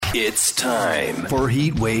It's time for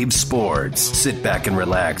Heat Wave Sports. Sit back and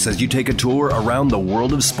relax as you take a tour around the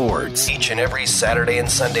world of sports each and every Saturday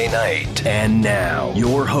and Sunday night. And now,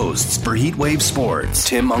 your hosts for Heat Wave Sports,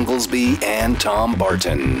 Tim Unglesby and Tom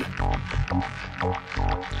Barton.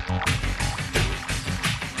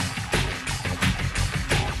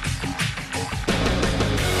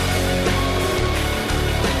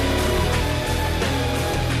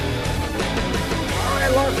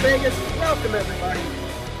 Las Vegas, welcome everybody.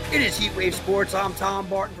 It is Heat Wave Sports. I'm Tom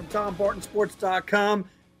Barton from TomBartonSports.com.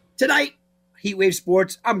 Tonight, Heat Wave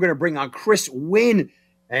Sports, I'm going to bring on Chris Wynn,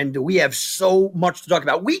 and we have so much to talk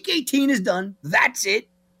about. Week 18 is done. That's it.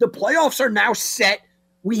 The playoffs are now set.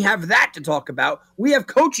 We have that to talk about. We have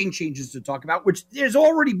coaching changes to talk about, which there's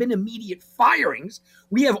already been immediate firings.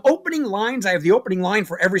 We have opening lines. I have the opening line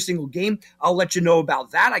for every single game. I'll let you know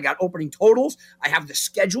about that. I got opening totals. I have the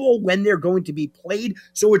schedule, when they're going to be played.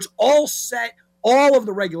 So it's all set. All of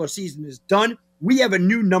the regular season is done. We have a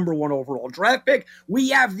new number one overall draft pick. We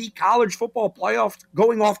have the college football playoffs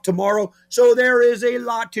going off tomorrow. So there is a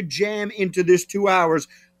lot to jam into this 2 hours,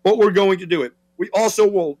 but we're going to do it. We also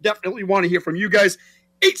will definitely want to hear from you guys.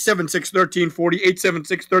 876-1340,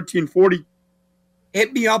 876-1340.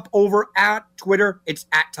 Hit me up over at Twitter. It's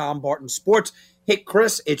at Tom Barton Sports. Hit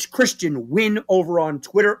Chris. It's Christian Wynn over on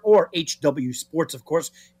Twitter, or HW Sports, of course.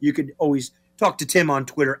 You could always talk to Tim on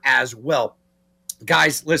Twitter as well.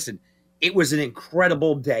 Guys, listen, it was an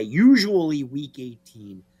incredible day. Usually week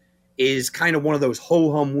 18 is kind of one of those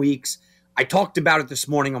ho-hum weeks. I talked about it this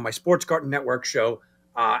morning on my Sports Carton Network show,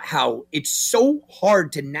 how it's so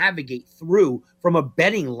hard to navigate through from a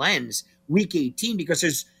betting lens week 18 because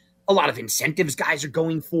there's a lot of incentives guys are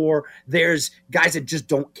going for. There's guys that just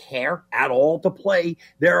don't care at all to play.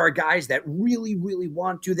 There are guys that really, really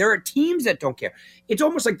want to. There are teams that don't care. It's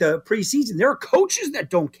almost like the preseason. There are coaches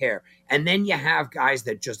that don't care. And then you have guys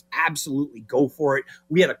that just absolutely go for it.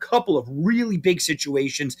 We had a couple of really big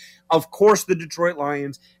situations. Of course, the Detroit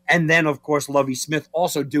Lions. And then, of course, Lovie Smith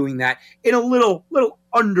also doing that in a little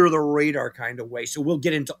under the radar kind of way. So we'll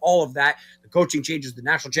get into all of that. The coaching changes, the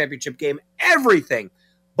national championship game, everything.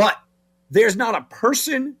 But there's not a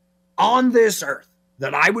person on this earth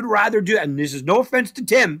that I would rather do, and this is no offense to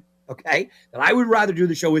Tim, okay, that I would rather do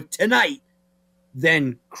the show with tonight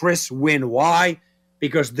than Chris Wynn. Why?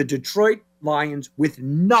 Because the Detroit Lions, with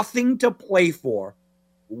nothing to play for,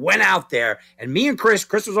 went out there, and me and Chris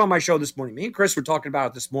was on my show this morning. Me and Chris were talking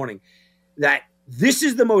about it this morning, that this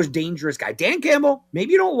is the most dangerous guy. Dan Campbell,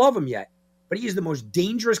 maybe you don't love him yet, but he is the most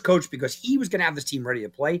dangerous coach because he was going to have this team ready to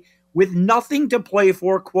play with nothing to play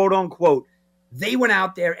for, quote unquote. They went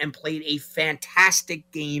out there and played a fantastic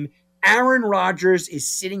game. Aaron Rodgers is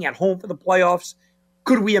sitting at home for the playoffs.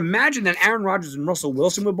 Could we imagine that Aaron Rodgers and Russell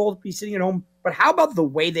Wilson would both be sitting at home? But how about the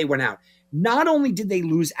way they went out? Not only did they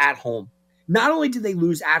lose at home,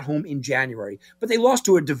 in January, but they lost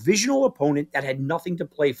to a divisional opponent that had nothing to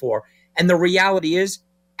play for. And the reality is,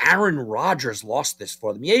 Aaron Rodgers lost this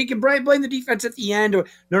for them. Yeah, you can blame the defense at the end.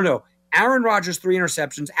 No. Aaron Rodgers, 3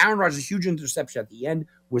 interceptions. Aaron Rodgers' huge interception at the end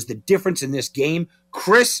was the difference in this game.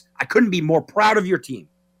 Chris, I couldn't be more proud of your team.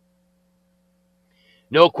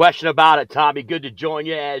 No question about it, Tommy. Good to join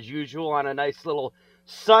you as usual on a nice little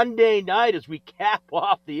Sunday night as we cap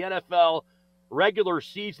off the NFL regular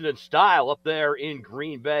season in style up there in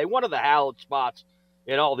Green Bay. One of the hallowed spots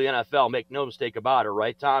in all the NFL. Make no mistake about it,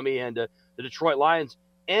 right, Tommy? And the Detroit Lions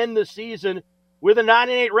end the season with a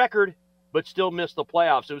 9-8 record, but still missed the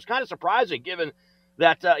playoffs. It was kind of surprising given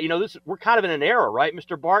that, we're kind of in an era, right,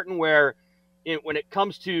 Mr. Barton, where when it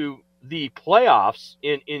comes to the playoffs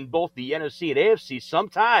in both the NFC and AFC,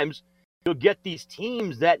 sometimes you'll get these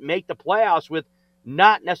teams that make the playoffs with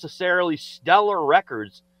not necessarily stellar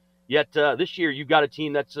records. Yet this year you've got a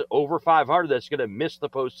team that's over 500 that's going to miss the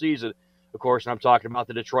postseason, of course, and I'm talking about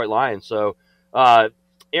the Detroit Lions. So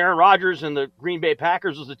Aaron Rodgers and the Green Bay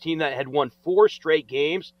Packers was a team that had won 4 straight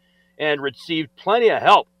games and received plenty of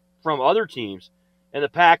help from other teams. And the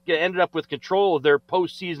Pack ended up with control of their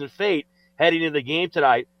postseason fate heading into the game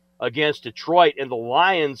tonight against Detroit. And the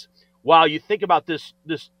Lions, while you think about this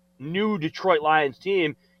new Detroit Lions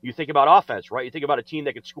team, you think about offense, right? You think about a team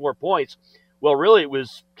that can score points. Well, really, it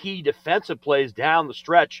was key defensive plays down the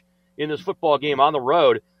stretch in this football game on the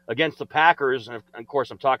road against the Packers. And, of course,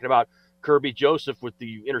 I'm talking about Kirby Joseph with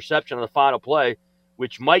the interception on the final play,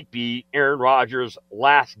 which might be Aaron Rodgers'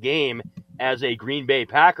 last game as a Green Bay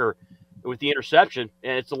Packer with the interception.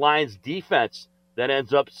 And it's the Lions' defense that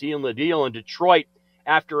ends up sealing the deal. And Detroit,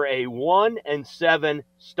 after a 1-7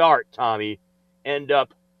 start, Tommy, end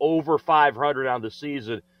up over 500 on the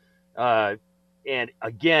season. And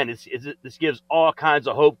again, this gives all kinds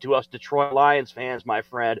of hope to us Detroit Lions fans, my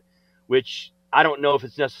friend, which I don't know if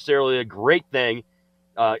it's necessarily a great thing.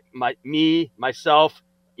 Myself,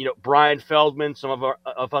 Brian Feldman, some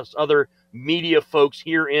of us other media folks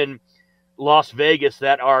here in Las Vegas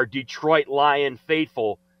that are Detroit Lion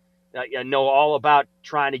faithful, know all about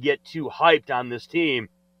trying to get too hyped on this team.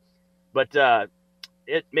 But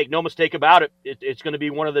make no mistake about it, it's going to be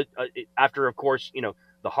one of the after, of course,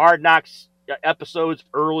 the Hard Knocks episodes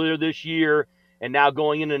earlier this year, and now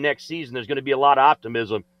going into next season, there's going to be a lot of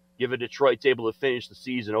optimism given Detroit's able to finish the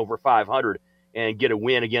season over 500 and get a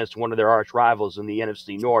win against one of their arch rivals in the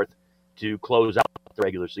NFC North to close out the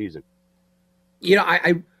regular season.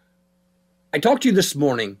 I talked to you this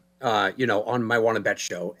morning, on my Wanna Bet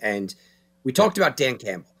show, and we talked about Dan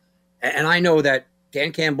Campbell. And I know that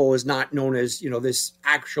Dan Campbell is not known as, this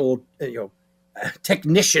actual,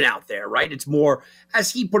 technician out there, right? It's more, as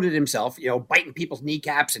he put it himself, biting people's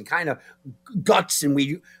kneecaps and kind of guts. And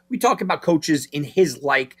we talk about coaches in his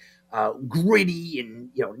gritty and,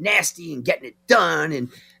 nasty and getting it done. And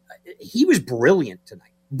he was brilliant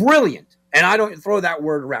tonight. Brilliant. And I don't throw that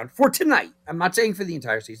word around for tonight. I'm not saying for the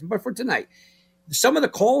entire season, but for tonight. Some of the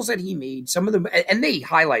calls that he made, some of them, and they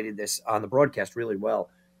highlighted this on the broadcast really well.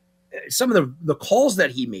 Some of the calls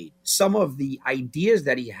that he made, some of the ideas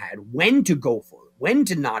that he had, when to go for it, when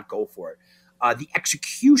to not go for it. The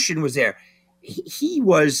execution was there. He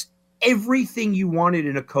was everything you wanted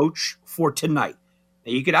in a coach for tonight.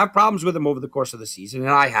 Now, you could have problems with him over the course of the season, and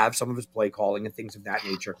I have some of his play calling and things of that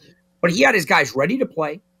nature. But he had his guys ready to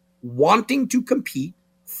play, wanting to compete,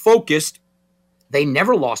 focused. They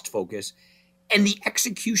never lost focus. And the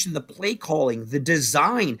execution, the play calling, the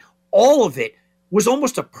design, all of it was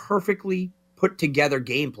almost a perfectly put together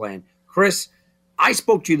game plan. Chris, I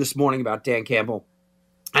spoke to you this morning about Dan Campbell,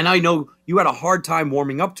 and I know you had a hard time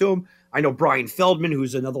warming up to him. I know Brian Feldman,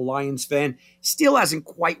 who's another Lions fan, still hasn't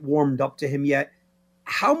quite warmed up to him yet.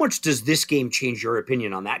 How much does this game change your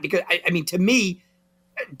opinion on that? Because, to me,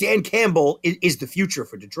 Dan Campbell is the future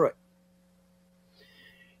for Detroit.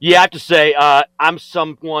 Yeah, I have to say, I'm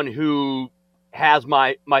someone who has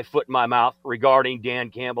my foot in my mouth regarding Dan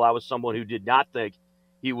Campbell. I was someone who did not think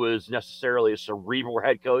he was necessarily a cerebral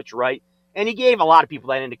head coach, right? And he gave a lot of people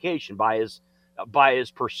that indication by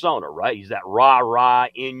his persona, right? He's that rah-rah,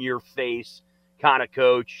 in-your-face kind of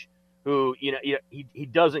coach who, he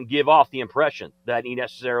doesn't give off the impression that he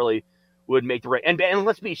necessarily would make the right. And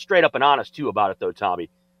let's be straight up and honest, too, about it, though, Tommy.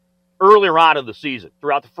 Earlier on in the season,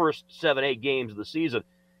 throughout the first 7-8 games of the season,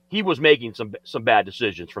 he was making some bad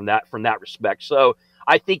decisions from that respect. So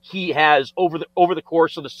I think he has over the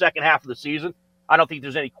course of the second half of the season, I don't think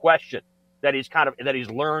there's any question that he's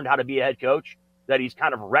learned how to be a head coach, that he's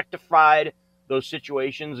kind of rectified those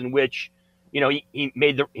situations in which, he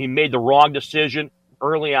made the wrong decision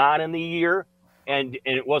early on in the year, and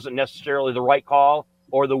it wasn't necessarily the right call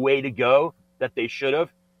or the way to go that they should have.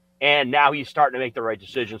 And now he's starting to make the right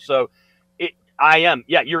decision. So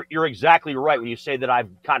you're exactly right when you say that I've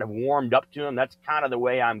kind of warmed up to him. That's kind of the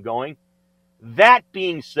way I'm going. That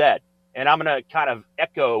being said, and I'm going to kind of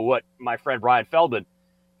echo what my friend Brian Feldman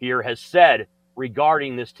here has said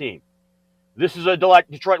regarding this team. This is a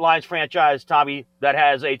Detroit Lions franchise, Tommy, that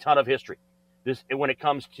has a ton of history when it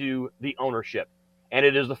comes to the ownership. And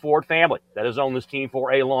it is the Ford family that has owned this team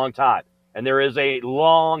for a long time. And there is a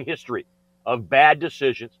long history of bad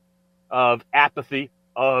decisions, of apathy,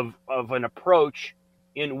 of an approach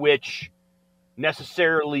in which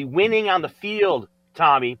necessarily winning on the field,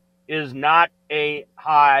 Tommy, is not a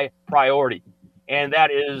high priority. And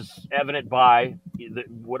that is evident by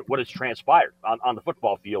what has transpired on the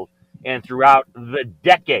football field and throughout the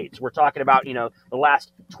decades. We're talking about, the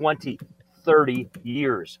last 20, 30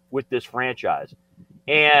 years with this franchise.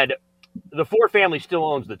 And the Ford family still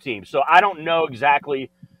owns the team. So I don't know exactly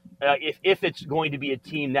if it's going to be a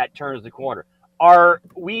team that turns the corner. Are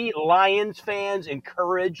we Lions fans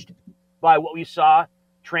encouraged by what we saw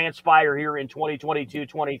transpire here in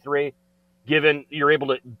 2022-23, given you're able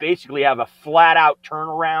to basically have a flat-out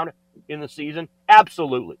turnaround in the season?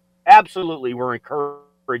 Absolutely. Absolutely, we're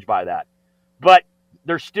encouraged by that. But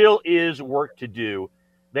there still is work to do.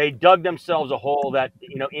 They dug themselves a hole that,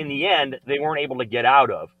 in the end, they weren't able to get out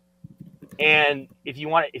of. And if you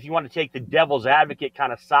want to take the devil's advocate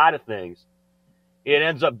kind of side of things, it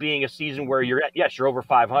ends up being a season where you're over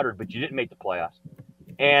 500, but you didn't make the playoffs,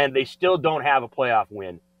 and they still don't have a playoff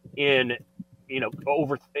win in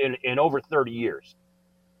over 30 years.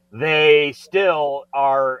 They still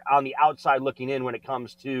are on the outside looking in when it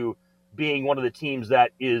comes to being one of the teams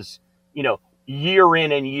that is, year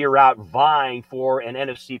in and year out vying for an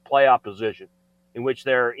NFC playoff position. in which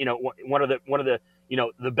they're, one of the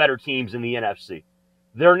the better teams in the NFC.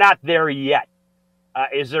 They're not there yet.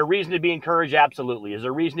 Is there reason to be encouraged? Absolutely. Is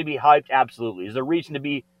there reason to be hyped? Absolutely. Is there reason to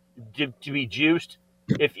be juiced?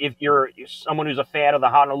 If you're someone who's a fan of the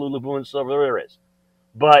Honolulu Blue and Silver, there is.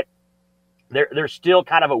 But there's still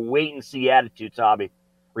kind of a wait and see attitude, Tommy,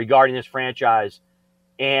 regarding this franchise,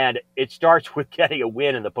 and it starts with getting a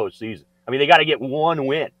win in the postseason. I mean, they got to get one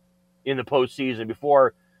win in the postseason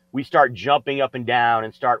before we start jumping up and down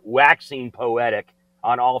and start waxing poetic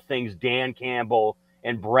on all things Dan Campbell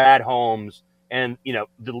and Brad Holmes and,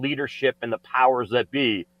 the leadership and the powers that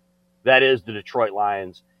be, that is the Detroit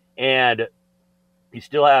Lions. And you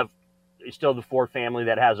still have the Ford family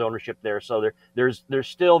that has ownership there. So there's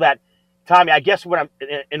still that. Tommy, I guess what I'm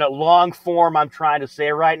in a long form I'm trying to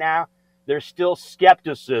say right now, there's still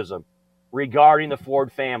skepticism regarding the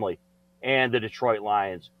Ford family and the Detroit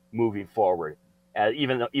Lions moving forward,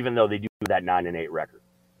 even though they do that 9-8 record.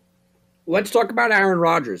 Let's talk about Aaron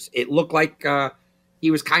Rodgers. It looked like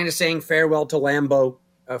he was kind of saying farewell to Lambeau.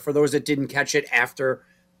 For those that didn't catch it, after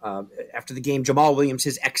the game, Jamal Williams,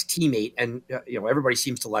 his ex-teammate, and everybody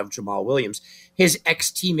seems to love Jamal Williams, his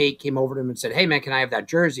ex-teammate came over to him and said, "Hey, man, can I have that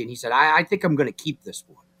jersey?" And he said, I think I'm going to keep this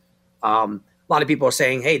one. A lot of people are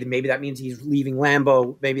saying, hey, maybe that means he's leaving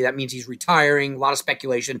Lambeau. Maybe that means he's retiring. A lot of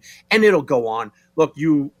speculation, and it'll go on. Look,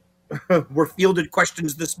 you were fielded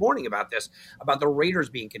questions this morning about this, about the Raiders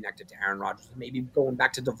being connected to Aaron Rodgers, maybe going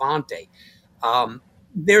back to Devontae.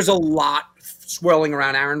 There's a lot swirling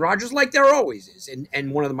around Aaron Rodgers, like there always is.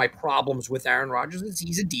 And one of my problems with Aaron Rodgers is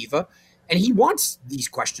he's a diva, and he wants these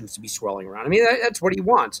questions to be swirling around. I mean, that's what he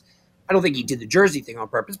wants. I don't think he did the jersey thing on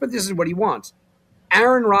purpose, but this is what he wants.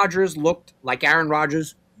 Aaron Rodgers looked like Aaron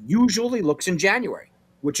Rodgers usually looks in January,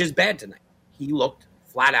 which is bad tonight. He looked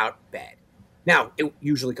flat out bad. Now, it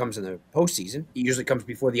usually comes in the postseason. It usually comes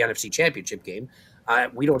before the NFC Championship game.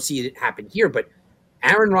 We don't see it happen here, but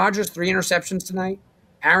Aaron Rodgers, 3 interceptions tonight.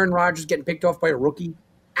 Aaron Rodgers getting picked off by a rookie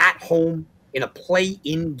at home in a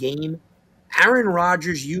play-in game. Aaron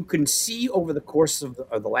Rodgers, you can see over the course of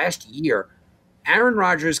the last year, Aaron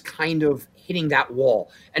Rodgers kind of hitting that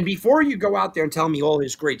wall. And before you go out there and tell me all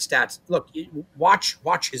his great stats, look, watch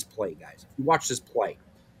his play, guys. If you watch this play,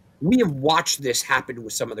 we have watched this happen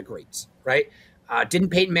with some of the greats, right? Didn't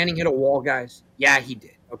Peyton Manning hit a wall, guys? Yeah, he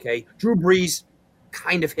did, okay? Drew Brees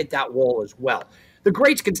kind of hit that wall as well. The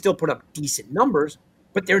greats can still put up decent numbers,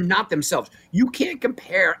 but they're not themselves. You can't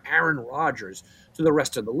compare Aaron Rodgers to the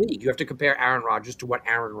rest of the league. You have to compare Aaron Rodgers to what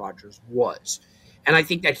Aaron Rodgers was. And I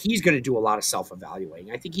think that he's going to do a lot of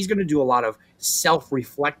self-evaluating. I think he's going to do a lot of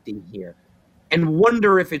self-reflecting here and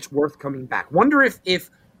wonder if it's worth coming back. Wonder if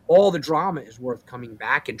all the drama is worth coming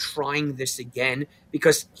back and trying this again,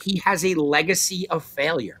 because he has a legacy of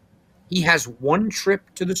failure. He has one trip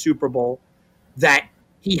to the Super Bowl that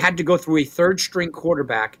he had to go through a third-string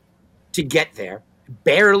quarterback to get there,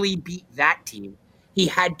 barely beat that team. He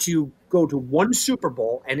had to go to one Super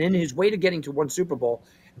Bowl, and in his way to getting to one Super Bowl,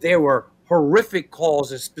 there were horrific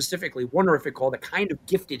calls, specifically one horrific call that kind of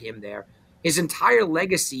gifted him there. His entire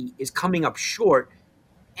legacy is coming up short,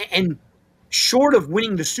 and short of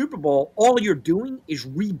winning the Super Bowl, all you're doing is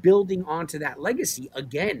rebuilding onto that legacy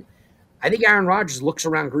again. I think Aaron Rodgers looks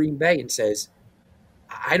around Green Bay and says,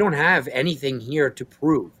 I don't have anything here to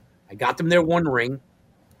prove. I got them their one ring,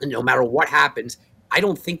 and no matter what happens, I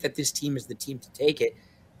don't think that this team is the team to take it.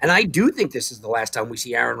 And I do think this is the last time we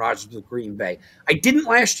see Aaron Rodgers with Green Bay. I didn't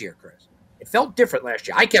last year, Chris. It felt different last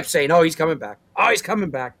year. I kept saying, oh, he's coming back. Oh, he's coming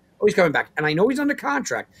back. Oh, he's coming back. And I know he's under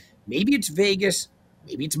contract. Maybe it's Vegas.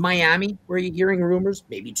 Maybe it's Miami where you're hearing rumors.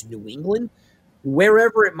 Maybe it's New England.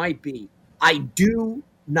 Wherever it might be, I do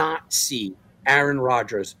not see Aaron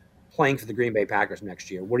Rodgers playing for the Green Bay Packers next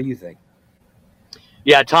year. What do you think?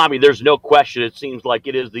 Yeah, Tommy, there's no question. It seems like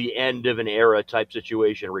it is the end of an era type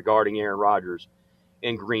situation regarding Aaron Rodgers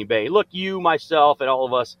in Green Bay. Look, you, myself, and all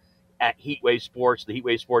of us at Heatwave Sports, the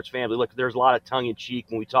Heatwave Sports family, look, there's a lot of tongue-in-cheek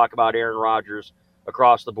when we talk about Aaron Rodgers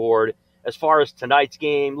across the board. As far as tonight's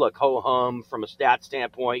game, look, ho-hum from a stat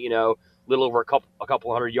standpoint, little over a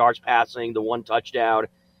couple hundred yards passing, the one touchdown.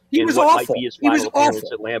 He was awful. Might be his final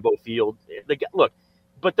appearance at Lambeau Field. Look,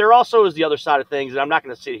 but there also is the other side of things, and I'm not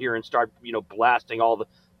going to sit here and start, blasting all the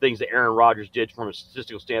things that Aaron Rodgers did from a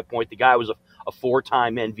statistical standpoint. The guy was a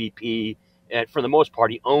 4-time MVP, and for the most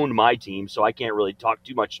part, he owned my team, so I can't really talk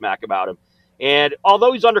too much smack about him. And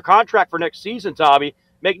although he's under contract for next season, Tommy,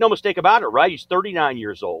 make no mistake about it, right? He's 39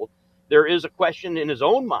 years old. There is a question in his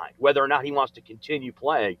own mind whether or not he wants to continue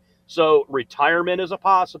playing. So retirement is a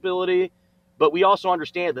possibility, but we also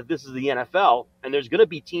understand that this is the NFL, and there's going to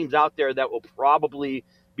be teams out there that will probably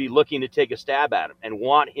be looking to take a stab at him and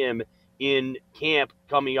want him in camp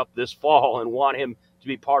coming up this fall and want him to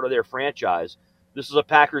be part of their franchise. This is a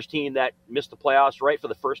Packers team that missed the playoffs, right, for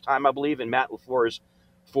the first time, I believe, in Matt LaFleur's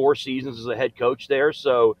 4 seasons as a head coach there.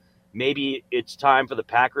 So maybe it's time for the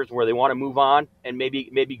Packers where they want to move on and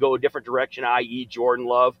maybe go a different direction, i.e. Jordan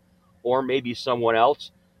Love or maybe someone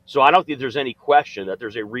else. So I don't think there's any question that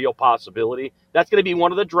there's a real possibility. That's going to be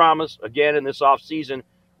one of the dramas, again, in this offseason,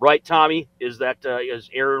 right, Tommy, is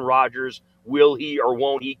Aaron Rodgers, will he or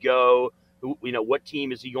won't he go? What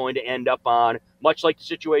team is he going to end up on? Much like the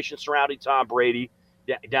situation surrounding Tom Brady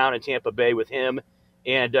down in Tampa Bay with him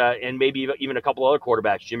and maybe even a couple other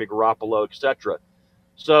quarterbacks, Jimmy Garoppolo, etc.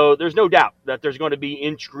 So there's no doubt that there's going to be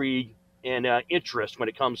intrigue and interest when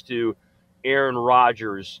it comes to Aaron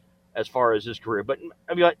Rodgers as far as his career. But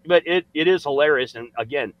it is hilarious, and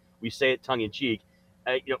again, we say it tongue in cheek.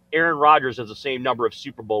 Aaron Rodgers has the same number of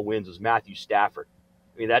Super Bowl wins as Matthew Stafford.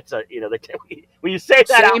 I mean, that's when you say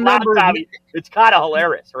that out loud, Tommy, it's kind of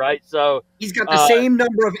hilarious, right? So he's got the same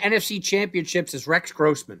number of NFC championships as Rex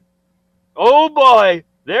Grossman. Oh boy,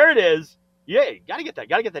 there it is. Yeah, gotta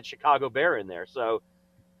get that Chicago Bear in there. So,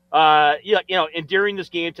 and during this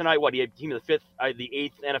game tonight, he had team of the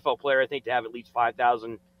 8th NFL player, I think, to have at least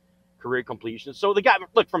 5,000 career completions. So the guy,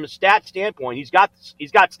 look, from a stat standpoint, he's got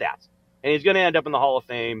stats, and he's going to end up in the Hall of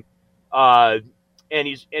Fame. And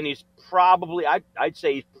he's probably, I'd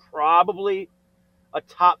say he's probably a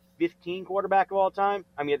top 15 quarterback of all time.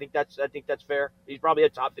 I mean, I think that's fair. He's probably a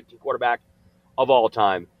top 15 quarterback of all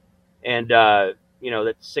time. And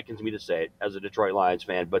that sickens me to say it as a Detroit Lions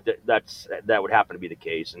fan, but that would happen to be the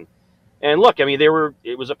case. And look, I mean,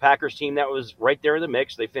 it was a Packers team that was right there in the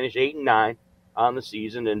mix. They finished 8-9 on the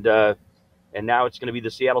season, and now it's going to be the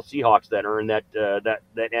Seattle Seahawks that earn that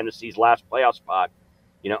NFC's last playoff spot.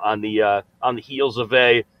 On the heels of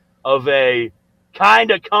a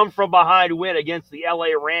kind of come from behind win against the LA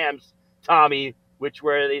Rams, Tommy,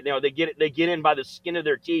 where they get in by the skin of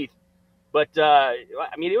their teeth. But I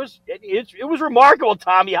mean, it was remarkable,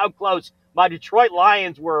 Tommy, how close my Detroit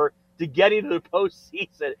Lions were to getting to the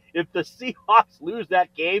postseason. If the Seahawks lose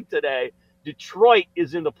that game today, Detroit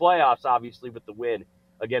is in the playoffs, obviously, with the win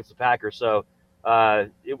against the Packers. So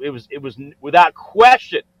it was without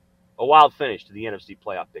question a wild finish to the NFC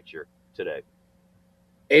playoff picture today.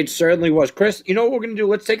 It certainly was. Chris, you know what we're going to do?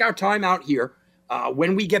 Let's take our time out here.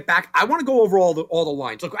 When we get back, I want to go over all the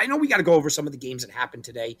lines. Look, I know we got to go over some of the games that happened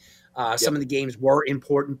today. Some of the games were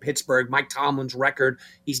important. Pittsburgh, Mike Tomlin's record.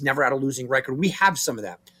 He's never had a losing record. We have some of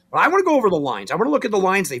that. But I want to go over the lines. I want to look at the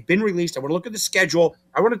lines. They've been released. I want to look at the schedule.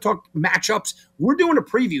 I want to talk matchups. We're doing a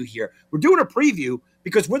preview here. We're doing a preview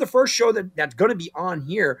because we're the first show that's going to be on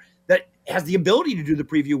here that has the ability to do the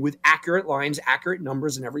preview with accurate lines, accurate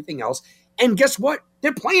numbers, and everything else. And guess what?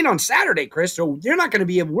 They're playing on Saturday, Chris. So we're not going to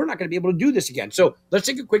be able to do this again. So let's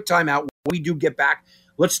take a quick time out. When we do get back,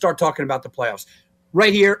 let's start talking about the playoffs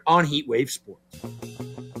right here on Heat Wave Sports.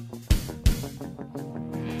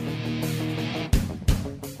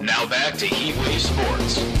 Now back to Heat Wave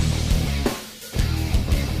Sports.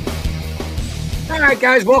 All right,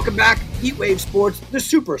 guys, welcome back. Heat Wave Sports, the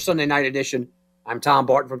Super Sunday Night Edition. I'm Tom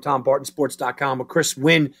Barton from TomBartonSports.com with Chris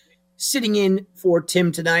Wynn sitting in for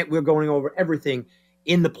Tim tonight. We're going over everything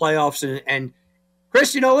in the playoffs. And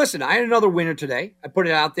Chris, listen, I had another winner today. I put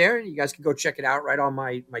it out there. You guys can go check it out right on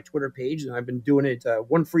my Twitter page. And I've been doing it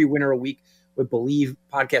one free winner a week with Believe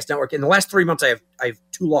Podcast Network. In the last 3 months, I have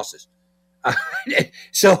 2 losses.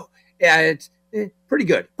 So, yeah, it's pretty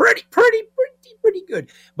good. Pretty good.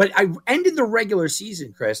 But I ended the regular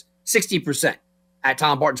season, Chris, 60% at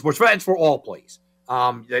Tom Barton Sports. That's for all plays.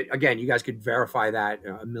 Again, you guys could verify that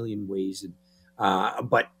a million ways.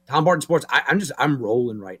 But Tom Barton Sports, I'm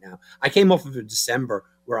rolling right now. I came off of a December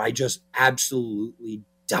where I just absolutely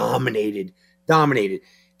dominated.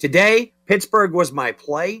 Today, Pittsburgh was my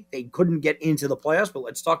play. They couldn't get into the playoffs, but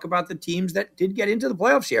let's talk about the teams that did get into the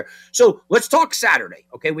playoffs here. So let's talk Saturday.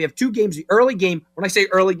 Okay, we have 2 games. The early game, when I say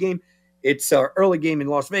early game, it's an early game in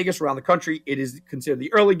Las Vegas, around the country. It is considered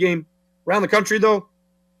the early game. Around the country, though,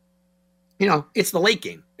 it's the late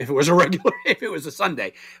game if it was a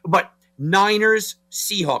Sunday. But Niners,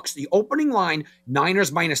 Seahawks, the opening line,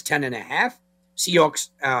 Niners minus 10.5. Seahawks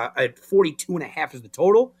at 42.5 is the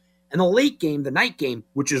total. And the late game, the night game,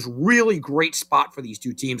 which is really great spot for these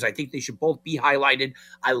 2 teams. I think they should both be highlighted.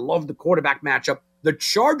 I love the quarterback matchup. The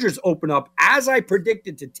Chargers open up, as I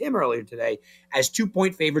predicted to Tim earlier today, as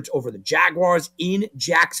 2-point favorites over the Jaguars in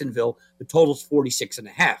Jacksonville. The total's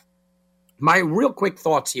 46.5. My real quick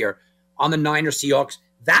thoughts here on the Niners Seahawks.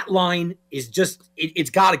 That line is just, it's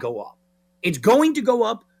got to go up. It's going to go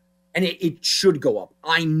up, and it should go up.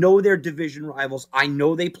 I know they're division rivals. I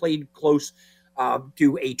know they played close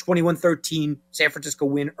to a 21-13 San Francisco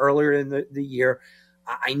win earlier in the year.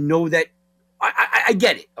 I know that I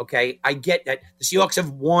get it, okay? I get that the Seahawks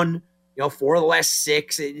have won, 4 of the last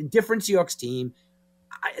 6, a different Seahawks team.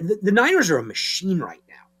 The Niners are a machine right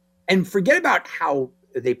now. And forget about how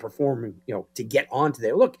they perform, to get on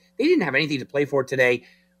today. Look, they didn't have anything to play for today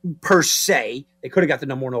per se. They could have got the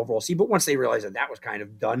number 1 overall seed, but once they realized that was kind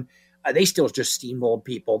of done, they still just steamrolled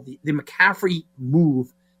people. The McCaffrey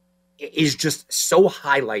move is just so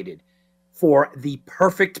highlighted for the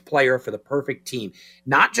perfect player for the perfect team.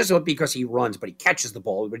 Not just because he runs, but he catches the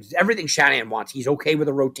ball. It's everything Shanahan wants. He's okay with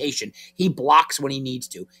a rotation. He blocks when he needs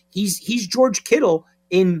to. He's George Kittle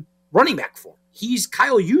in running back form. He's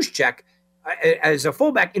Kyle Juszczyk as a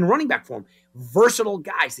fullback in running back form. Versatile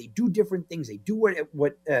guys. They do different things. They do what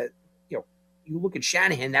you look at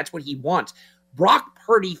Shanahan, that's what he wants. Brock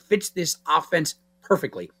Purdy fits this offense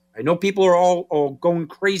perfectly. I know people are all going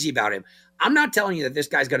crazy about him. I'm not telling you that this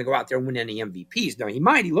guy's going to go out there and win any MVPs. No, he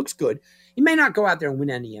might. He looks good. He may not go out there and win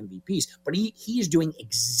any MVPs, but he is doing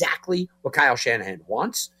exactly what Kyle Shanahan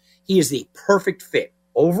wants. He is the perfect fit.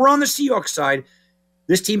 Over on the Seahawks side,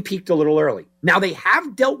 this team peaked a little early. Now, they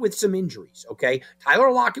have dealt with some injuries, okay?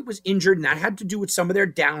 Tyler Lockett was injured, and that had to do with some of their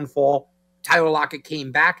downfall. Tyler Lockett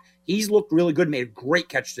came back. He's looked really good, made a great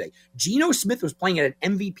catch today. Geno Smith was playing at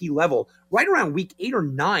an MVP level right around week 8 or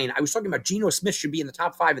 9. I was talking about Geno Smith should be in the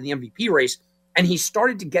top 5 in the MVP race, and he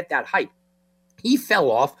started to get that hype. He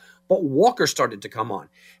fell off, but Walker started to come on.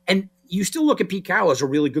 And you still look at Pete Carroll as a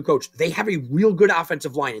really good coach. They have a real good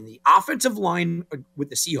offensive line, and the offensive line with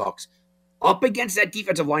the Seahawks up against that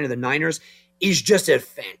defensive line of the Niners is just a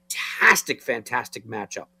fantastic, fantastic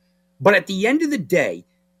matchup. But at the end of the day,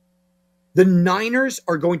 the Niners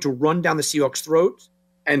are going to run down the Seahawks' throats,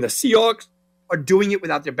 and the Seahawks are doing it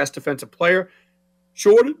without their best defensive player.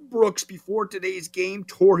 Jordan Brooks, before today's game,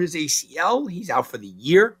 tore his ACL. He's out for the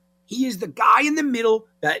year. He is the guy in the middle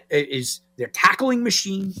that is their tackling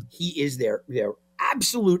machine. He is their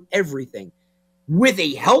absolute everything. With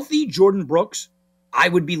a healthy Jordan Brooks, I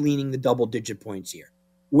would be leaning the double-digit points here.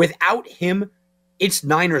 Without him, it's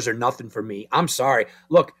Niners or nothing for me. I'm sorry.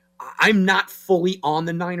 Look, I'm not fully on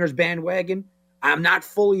the Niners bandwagon. I'm not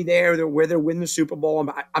fully there where they'll win the Super Bowl.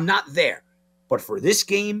 I'm not there. But for this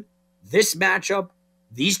game, this matchup,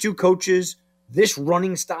 these two coaches, this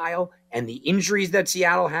running style, and the injuries that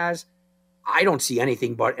Seattle has, I don't see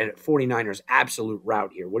anything but a 49ers absolute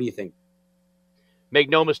rout here. What do you think? Make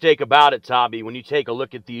no mistake about it, Tommy. When you take a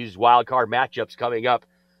look at these wild card matchups coming up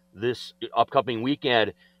this upcoming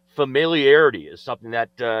weekend, familiarity is something that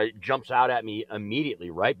jumps out at me immediately,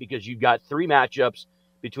 right? Because you've got 3 matchups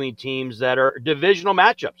between teams that are divisional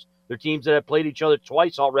matchups. They're teams that have played each other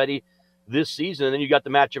twice already this season. And then you got the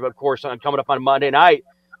matchup, of course, coming up on Monday night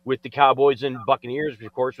with the Cowboys and Buccaneers, which,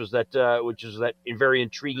 of course, was which is that very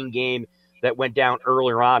intriguing game that went down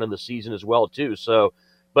earlier on in the season as well, too. So,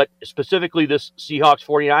 but specifically this Seahawks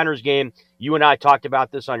 49ers game, you and I talked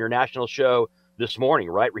about this on your national show this morning,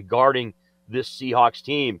 right? Regarding this Seahawks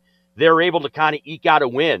team. They're able to kind of eke out a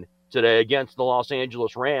win today against the Los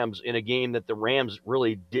Angeles Rams in a game that the Rams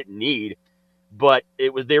really didn't need. But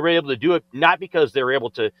they were able to do it not because they were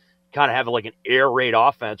able to kind of have like an air raid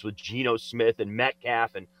offense with Geno Smith and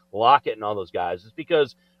Metcalf and Lockett and all those guys. It's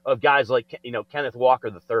because of guys like, Kenneth Walker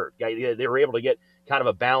III. They were able to get kind of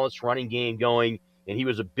a balanced running game going, and he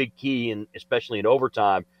was a big key, especially in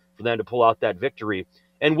overtime, for them to pull out that victory.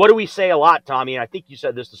 And what do we say a lot, Tommy? And I think you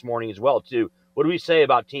said this morning as well, too. What do we say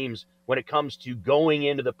about teams when it comes to going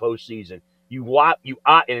into the postseason?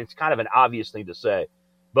 And it's kind of an obvious thing to say,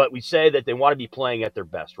 but we say that they want to be playing at their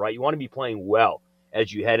best, right? You want to be playing well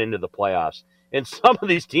as you head into the playoffs. And some of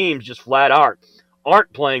these teams just flat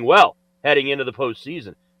aren't playing well heading into the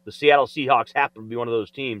postseason. The Seattle Seahawks happen to be one of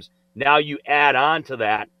those teams. Now you add on to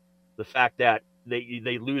that the fact that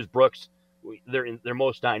they lose Brooks, their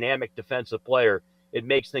most dynamic defensive player. It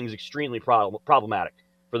makes things extremely problematic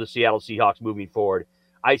for the Seattle Seahawks moving forward.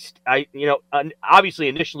 Obviously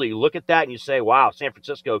initially you look at that and you say, wow, San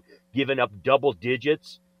Francisco giving up double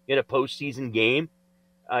digits in a postseason game.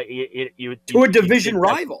 To a division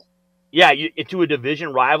rival. Yeah, to a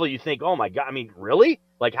division rival, you think, oh my God, I mean, really?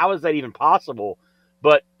 Like, how is that even possible?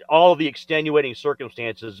 But all of the extenuating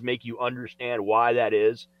circumstances make you understand why that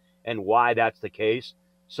is and why that's the case.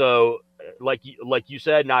 So, like you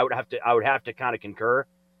said, and I would have to kind of concur.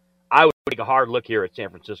 I would take a hard look here at San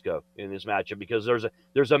Francisco in this matchup because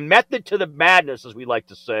there's a method to the madness, as we like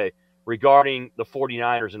to say, regarding the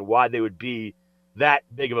 49ers and why they would be that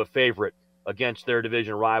big of a favorite against their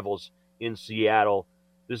division rivals in Seattle.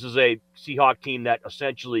 This is a Seahawk team that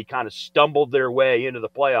essentially kind of stumbled their way into the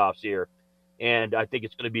playoffs here. And I think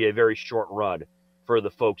it's going to be a very short run for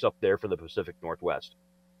the folks up there for the Pacific Northwest.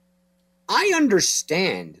 I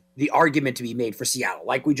understand the argument to be made for Seattle.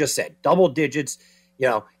 Like we just said, double digits.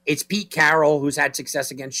 It's Pete Carroll who's had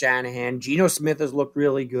success against Shanahan. Geno Smith has looked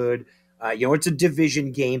really good. It's a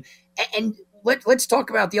division game. And let's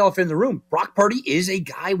talk about the elephant in the room. Brock Purdy is a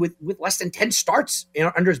guy with less than 10 starts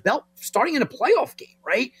under his belt, starting in a playoff game,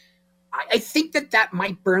 right? I think that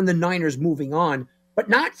might burn the Niners moving on, but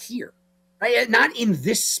not here. Right? Not in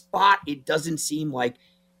this spot. It doesn't seem like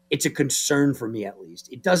it's a concern for me, at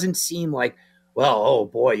least. It doesn't seem like, well, oh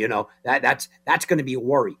boy, that's going to be a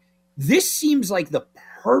worry. This seems like the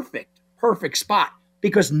perfect spot,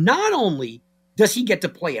 because not only does he get to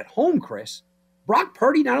play at home, Chris, Brock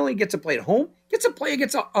Purdy not only gets to play at home, gets to play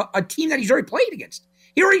against a team that he's already played against.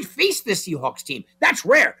 He already faced this Seahawks team. That's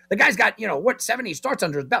rare. The guy's got, 70 starts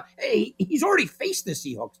under his belt. He's already faced the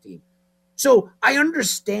Seahawks team. So I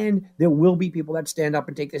understand there will be people that stand up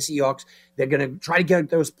and take the Seahawks. They're going to try to get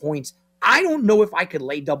those points. I don't know if I could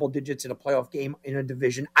lay double digits in a playoff game in a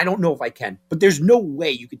division. I don't know if I can, but there's no way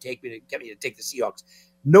you could get me to take the Seahawks.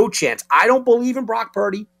 No chance. I don't believe in Brock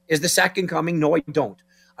Purdy is the second coming. No, I don't.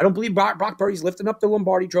 I don't believe Brock Purdy's lifting up the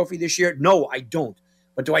Lombardi Trophy this year. No, I don't.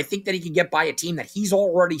 But do I think that he can get by a team that he's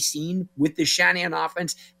already seen with the Shanahan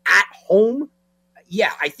offense at home?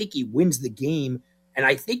 Yeah, I think he wins the game, and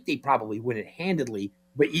I think they probably win it handedly,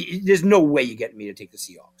 but there's no way you get me to take the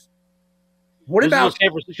Seahawks. What about the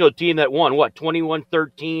San Francisco team that won,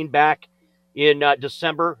 21-13 back in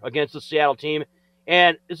December against the Seattle team?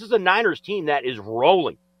 And this is a Niners team that is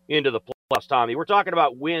rolling into the playoffs, Tommy. We're talking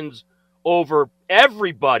about wins over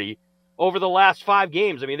everybody over the last 5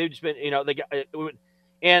 games. I mean, they've just been, they got,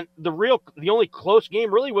 and the only close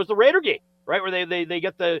game really was the Raider game, right? Where they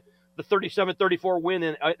get the 37-34 win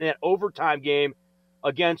in that overtime game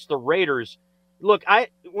against the Raiders. Look,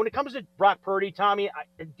 when it comes to Brock Purdy, Tommy,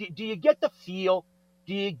 do you get the feel?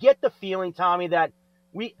 Do you get the feeling, Tommy, that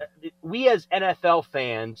we as NFL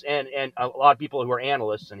fans and a lot of people who are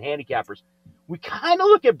analysts and handicappers, we kind of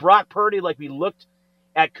look at Brock Purdy like we looked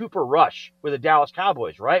at Cooper Rush with the Dallas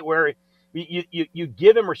Cowboys, right? Where you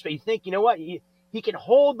give him respect. You think, you know what, he can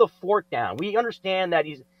hold the fort down. We understand that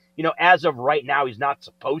he's, as of right now, he's not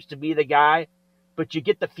supposed to be the guy, but you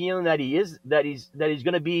get the feeling that he's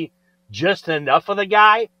going to be just enough of the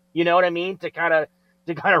guy, you know what I mean, to kind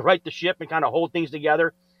of right the ship and kind of hold things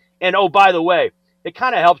together. And oh, by the way, it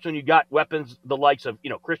kind of helps when you got weapons the likes of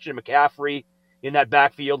Christian McCaffrey in that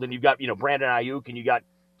backfield, and you've got Brandon Ayuk, and you got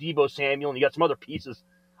Deebo Samuel, and you got some other pieces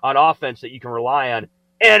on offense that you can rely on.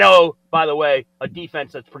 And oh, by the way, a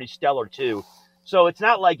defense that's pretty stellar too. So it's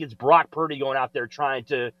not like it's Brock Purdy going out there trying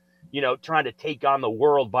to take on the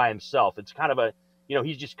world by himself. It's kind of a,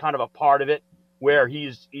 he's just kind of a part of it, where he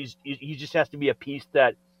just has to be a piece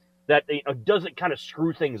that doesn't kind of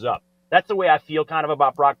screw things up. That's the way I feel kind of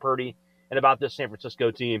about Brock Purdy and about this San Francisco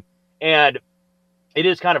team. And it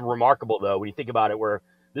is kind of remarkable, though, when you think about it, where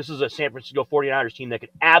this is a San Francisco 49ers team that could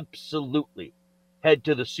absolutely head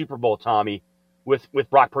to the Super Bowl, Tommy, with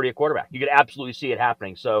Brock Purdy at quarterback. You could absolutely see it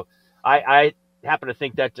happening. So I happen to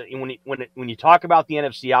think that when you talk about the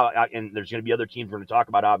NFC out, and there's going to be other teams we're going to talk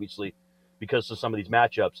about, obviously, because of some of these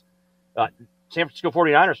matchups, San Francisco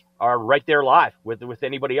 49ers are right there live with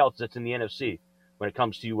anybody else that's in the NFC when it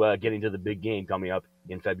comes to getting to the big game coming up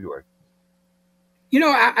in February.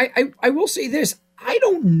 I will say this. I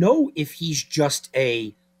don't know if he's just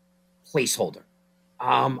a placeholder.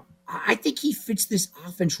 I think he fits this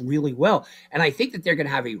offense really well. And I think that they're going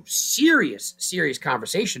to have a serious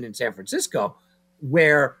conversation in San Francisco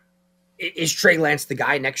where is Trey Lance the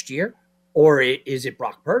guy next year, or is it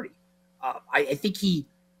Brock Purdy? I think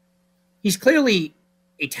he's clearly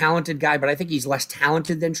a talented guy, but I think he's less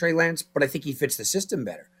talented than Trey Lance, but I think he fits the system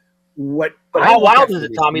better. But how wild is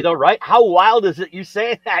it, Tommy, though, right? How wild is it you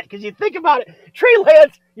saying that? Because you think about it, Trey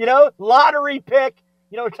Lance, lottery pick,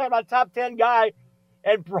 we're talking about top 10 guy,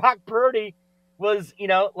 and Brock Purdy was,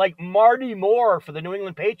 like Marty Moore for the New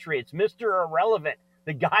England Patriots, Mr. Irrelevant,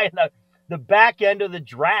 the guy in the back end of the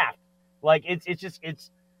draft. Like,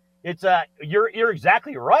 you're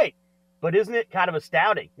exactly right. But isn't it kind of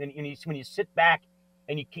astounding when you sit back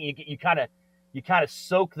and you kind of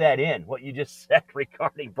soak that in, what you just said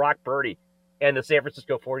regarding Brock Purdy and the San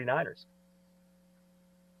Francisco 49ers?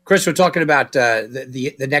 Chris, we're talking about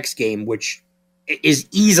the next game, which is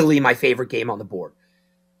easily my favorite game on the board.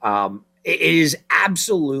 It is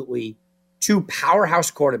absolutely 2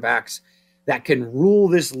 powerhouse quarterbacks that can rule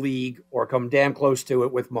this league or come damn close to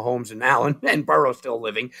it with Mahomes and Allen and Burrow still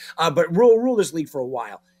living, but rule this league for a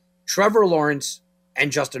while. Trevor Lawrence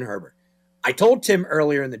and Justin Herbert. I told Tim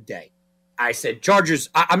earlier in the day, I said, Chargers,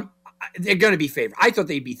 they're going to be favored. I thought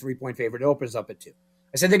they'd be 3-point favorite. It opens up at 2.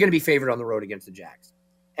 I said they're going to be favored on the road against the Jags.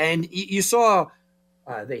 And you saw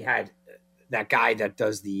they had that guy that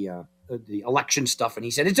does the election stuff, and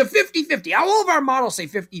he said it's a 50-50. All of our models say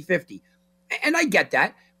 50-50. And I get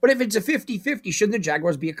that. But if it's a 50-50, shouldn't the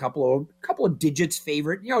Jaguars be a couple of digits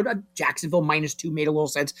favorite? Jacksonville -2 made a little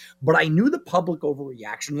sense. But I knew the public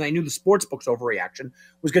overreaction, and I knew the sportsbook's overreaction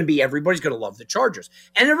was going to be everybody's going to love the Chargers.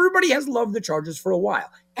 And everybody has loved the Chargers for a while.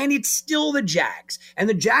 And it's still the Jags. And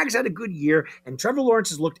the Jags had a good year, and Trevor Lawrence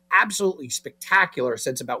has looked absolutely spectacular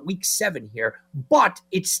since about week 7 here. But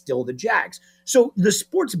it's still the Jags. So the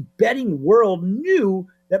sports betting world knew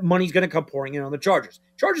that money's going to come pouring in on the Chargers.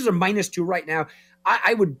 Chargers are -2 right now.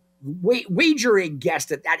 I would wager a guess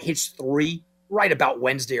that hits 3 right about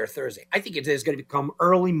Wednesday or Thursday. I think it is going to become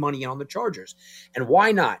early money on the Chargers. And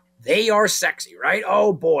why not? They are sexy, right?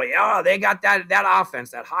 Oh, boy. They got that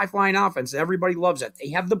offense, that high-flying offense. Everybody loves it.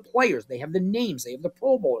 They have the players. They have the names. They have the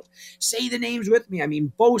Pro Bowlers. Say the names with me. I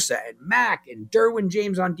mean, Bosa and Mack and Derwin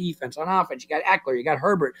James on defense. On offense, you got Eckler, you got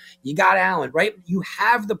Herbert, you got Allen, right? You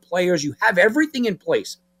have the players. You have everything in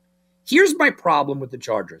place. Here's my problem with the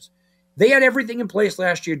Chargers. They had everything in place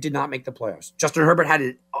last year, did not make the playoffs. Justin Herbert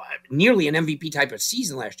had nearly an MVP type of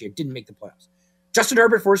season last year, didn't make the playoffs. Justin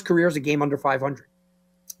Herbert for his career is a game under 500.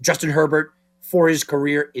 Justin Herbert for his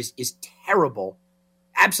career is terrible,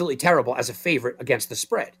 absolutely terrible as a favorite against the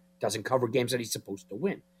spread. Doesn't cover games that he's supposed to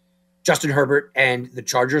win. Justin Herbert and the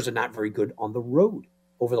Chargers are not very good on the road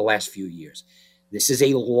over the last few years. This is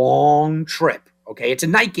a long trip, okay? It's a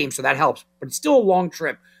night game, so that helps, but it's still a long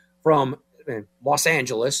trip from Los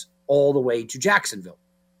Angeles all the way to Jacksonville.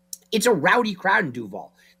 It's a rowdy crowd in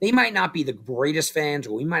Duval. They might not be the greatest fans,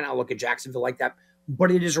 or we might not look at Jacksonville like that, but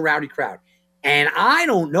it is a rowdy crowd. And I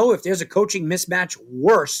don't know if there's a coaching mismatch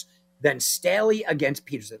worse than Staley against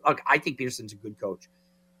Peterson. Look, I think Peterson's a good coach,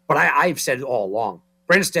 but I've said it all along.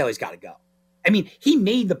 Brandon Staley's got to go. I mean, he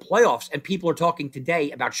made the playoffs, and people are talking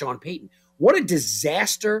today about Sean Payton. What a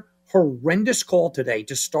disaster, horrendous call today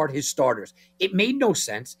to start his starters. It made no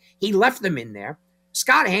sense. He left them in there.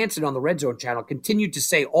 Scott Hansen on the Red Zone channel continued to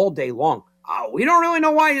say all day long, we don't really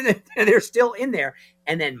know why they're still in there.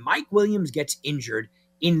 And then Mike Williams gets injured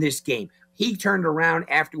in this game. He turned around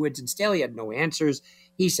afterwards, and Staley had no answers.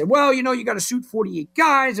 He said, well, you got to suit 48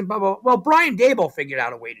 guys and blah, blah, blah. Well, Brian Daboll figured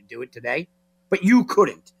out a way to do it today, but you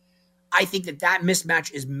couldn't. I think that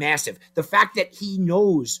mismatch is massive. The fact that he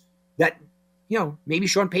knows that, maybe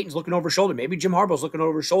Sean Payton's looking over his shoulder, maybe Jim Harbaugh's looking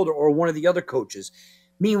over his shoulder, or one of the other coaches.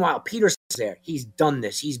 Meanwhile, Peterson's there. He's done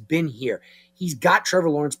this. He's been here. He's got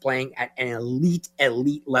Trevor Lawrence playing at an elite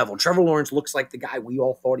level. Trevor Lawrence looks like the guy we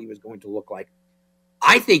all thought he was going to look like.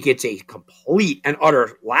 I think it's a complete and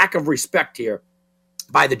utter lack of respect here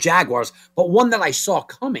by the Jaguars, but one that I saw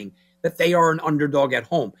coming, that they are an underdog at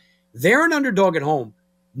home. They're an underdog at home,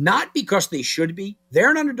 not because they should be.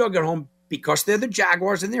 They're an underdog at home because they're the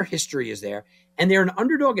Jaguars and their history is there. And they're an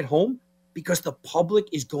underdog at home because the public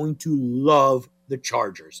is going to love the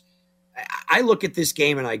Chargers. I look at this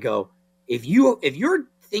game and I go, if you're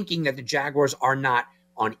thinking that the Jaguars are not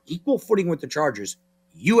on equal footing with the Chargers,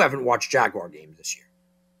 you haven't watched Jaguar games this year.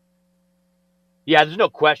 Yeah, there's no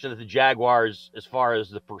question that the Jaguars, as far as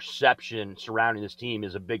the perception surrounding this team,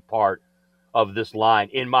 is a big part of this line,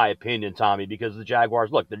 in my opinion, Tommy, because the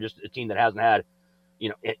Jaguars, look, they're just a team that hasn't had,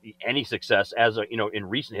 any success in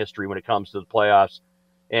recent history when it comes to the playoffs.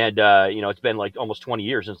 And, it's been like almost 20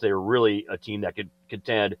 years since they were really a team that could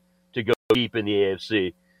contend to go deep in the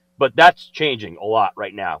AFC. But that's changing a lot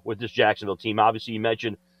right now with this Jacksonville team. Obviously, you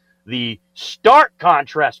mentioned the stark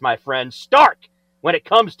contrast, my friend, stark, when it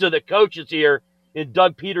comes to the coaches here in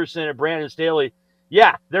Doug Peterson and Brandon Staley.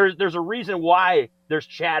 Yeah, there's a reason why there's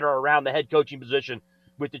chatter around the head coaching position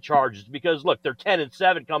with the Chargers, because, look, they're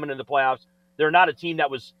 10-7 coming in the playoffs. They're not a team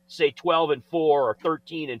that was, say, 12-4 or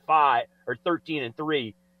 13-5 or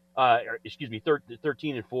 13-3.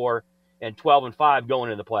 13-4 and 12-5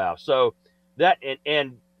 going into the playoffs. So that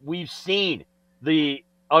and we've seen the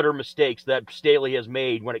utter mistakes that Staley has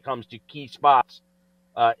made when it comes to key spots.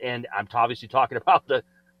 And I'm obviously talking about the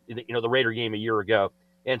Raider game a year ago.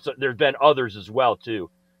 And so there's been others as well too.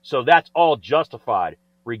 So that's all justified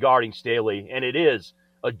regarding Staley. And it is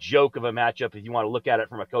a joke of a matchup if you want to look at it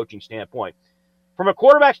from a coaching standpoint. From a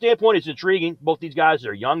quarterback standpoint, it's intriguing. Both these guys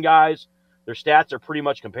are young guys. Their stats are pretty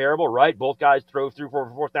much comparable, right? Both guys throw through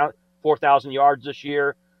for 4,000 yards this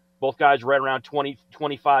year. Both guys right around 20,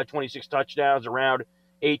 25, 26 touchdowns, around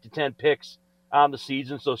 8 to 10 picks on the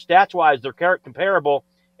season. So stats-wise, they're comparable,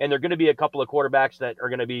 and they're going to be a couple of quarterbacks that are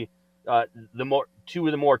going to be two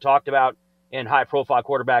of the more talked about and high-profile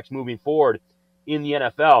quarterbacks moving forward in the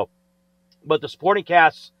NFL. But the supporting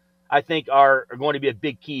casts I think are going to be a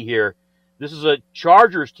big key here. This is a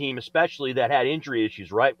Chargers team, especially, that had injury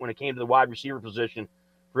issues, right? When it came to the wide receiver position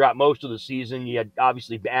throughout most of the season, you had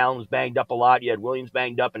obviously Allen's banged up a lot. You had Williams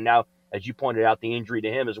banged up, and now, as you pointed out, the injury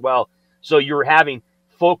to him as well. So you're having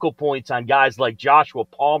focal points on guys like Joshua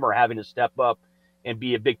Palmer having to step up and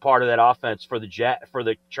be a big part of that offense for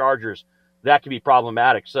the Chargers. That could be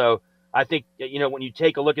problematic. So I think, when you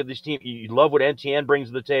take a look at this team, you love what NTN brings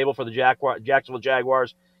to the table for the Jacksonville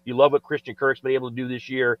Jaguars. You love what Christian Kirk's been able to do this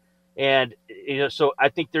year. And, so I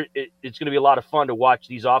think it's going to be a lot of fun to watch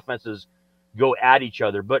these offenses go at each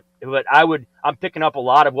other. But I'm picking up a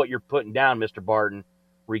lot of what you're putting down, Mr. Barton,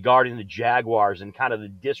 regarding the Jaguars and kind of the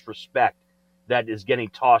disrespect that is getting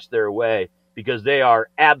tossed their way, because they are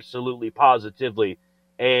absolutely positively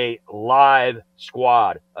a live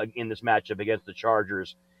squad in this matchup against the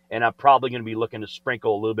Chargers. And I'm probably going to be looking to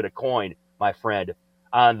sprinkle a little bit of coin, my friend,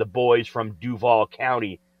 on the boys from Duval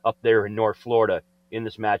County up there in North Florida in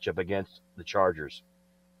this matchup against the Chargers.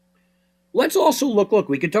 Let's also look,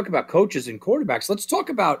 we could talk about coaches and quarterbacks. Let's talk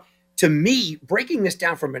about, to me, breaking this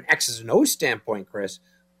down from an X's and O's standpoint, Chris.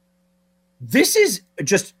 This is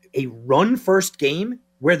just a run-first game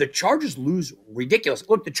where the Chargers lose ridiculous.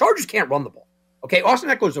 Look, the Chargers can't run the ball. Okay, Austin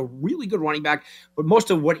Eckler is a really good running back, but most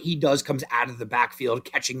of what he does comes out of the backfield,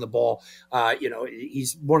 catching the ball.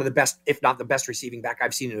 He's one of the best, if not the best, receiving back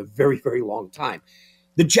I've seen in a very, very long time.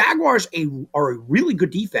 The Jaguars are a really good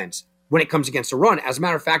defense when it comes against the run. As a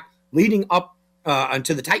matter of fact, leading up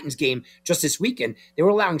unto the Titans game just this weekend, they were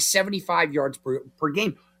allowing 75 yards per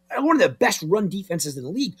game. One of the best run defenses in the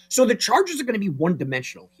league. So the Chargers are going to be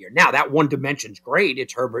one-dimensional here. Now, that one dimension's great.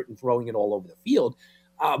 It's Herbert and throwing it all over the field.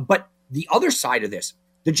 But the other side of this,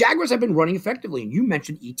 the Jaguars have been running effectively, and you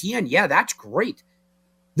mentioned ETN. Yeah, that's great.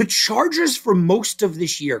 The Chargers for most of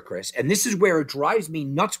this year, Chris, and this is where it drives me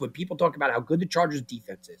nuts when people talk about how good the Chargers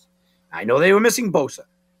defense is. I know they were missing Bosa,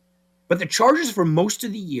 but the Chargers for most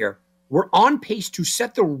of the year were on pace to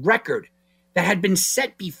set the record that had been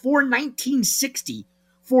set before 1960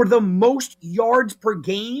 for the most yards per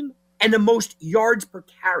game and the most yards per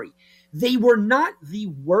carry. They were not the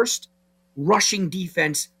worst rushing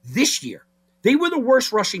defense this year. They were the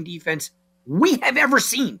worst rushing defense we have ever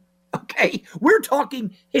seen. Okay? We're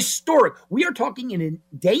talking historic. We are talking in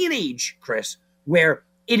a day and age, Chris, where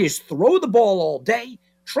it is throw the ball all day,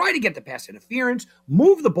 try to get the pass interference,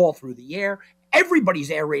 move the ball through the air, everybody's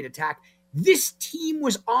air raid attack. This team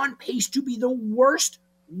was on pace to be the worst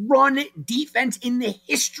run defense in the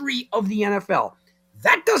history of the NFL.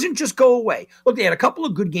 That doesn't just go away. Look, they had a couple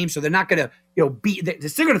of good games, so they're not going to, they're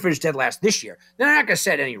still going to finish dead last this year. They're not going to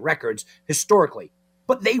set any records historically,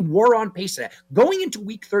 but they were on pace to that. Going into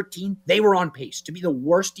week 13, they were on pace to be the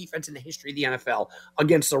worst defense in the history of the NFL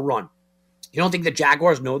against the run. You don't think the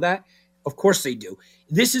Jaguars know that? Of course they do.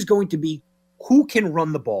 This is going to be who can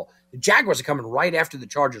run the ball. The Jaguars are coming right after the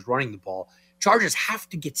Chargers running the ball. Chargers have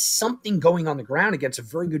to get something going on the ground against a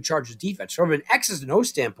very good Chargers defense. From an X's and O's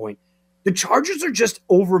standpoint, the Chargers are just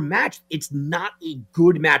overmatched. It's not a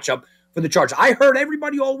good matchup for the Chargers. I heard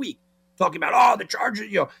everybody all week talking about, the Chargers,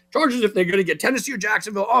 Chargers, if they're going to get Tennessee or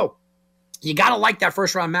Jacksonville, you got to like that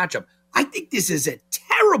first round matchup. I think this is a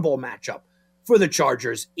terrible matchup for the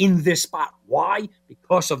Chargers in this spot. Why?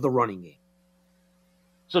 Because of the running game.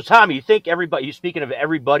 So, Tommy, you think you're speaking of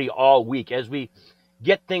everybody all week, as we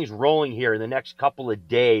get things rolling here in the next couple of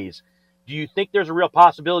days, do you think there's a real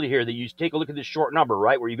possibility here that you take a look at this short number,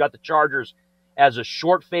 right, where you got the Chargers as a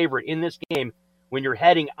short favorite in this game when you're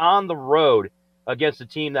heading on the road against a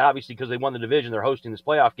team that, obviously, because they won the division, they're hosting this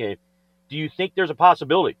playoff game? Do you think there's a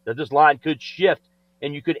possibility that this line could shift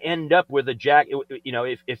and you could end up with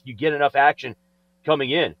if you get enough action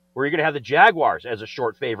coming in, where you're going to have the Jaguars as a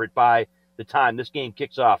short favorite by the time this game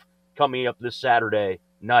kicks off coming up this Saturday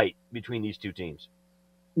night between these two teams?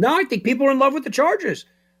 No, I think people are in love with the Chargers.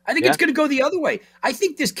 I think it's going to go the other way. I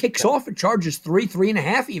think this kicks off at Chargers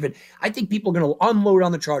 3.5 even. I think people are going to unload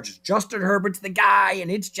on the Chargers. Justin Herbert's the guy, and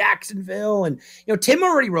it's Jacksonville. And, Tim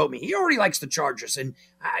already wrote me. He already likes the Chargers. And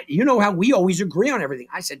you know how we always agree on everything.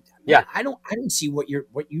 I said, I don't see what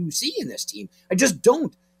you see in this team. I just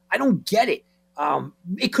don't. I don't get it.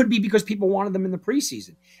 It could be because people wanted them in the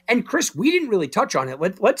preseason. And, Chris, we didn't really touch on it.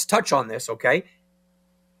 Let's touch on this, okay?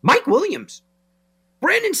 Mike Williams.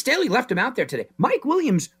 Brandon Staley left him out there today. Mike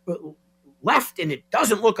Williams left, and it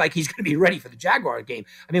doesn't look like he's going to be ready for the Jaguar game.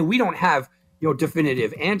 I mean, we don't have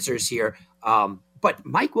definitive answers here, but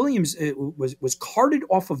Mike Williams was carted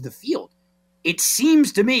off of the field. It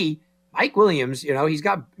seems to me Mike Williams, he's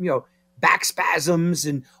got back spasms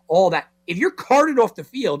and all that. If you're carted off the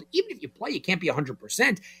field, even if you play, you can't be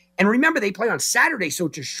 100%. And remember, they play on Saturday, so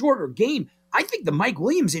it's a shorter game. I think the Mike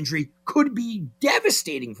Williams injury could be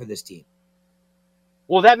devastating for this team.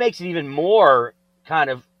 Well, that makes it even more kind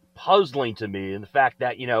of puzzling to me, in the fact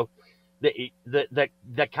that,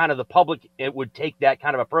 that kind of the public, it would take that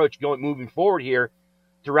kind of approach moving forward here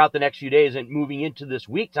throughout the next few days and moving into this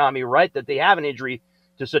week, Tommy, right? That they have an injury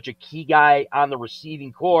to such a key guy on the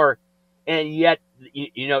receiving core, and yet,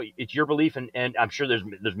 it's your belief, and I'm sure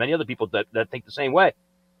there's many other people that think the same way,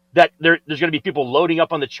 that there's going to be people loading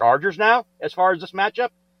up on the Chargers now as far as this matchup.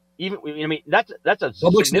 That's a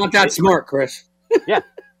public's not that smart, Chris. Yeah.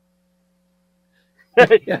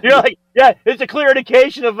 You're like, yeah, it's a clear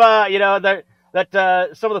indication of that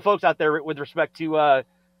some of the folks out there with respect to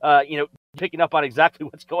picking up on exactly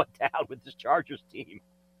what's going down with this Chargers team.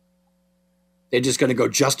 They're just going to go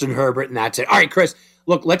Justin Herbert, and that's it. All right, Chris,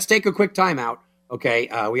 look, let's take a quick timeout. Okay,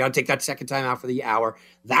 we got to take that second timeout for the hour.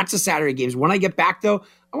 That's the Saturday games. When I get back, though,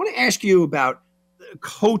 I want to ask you about the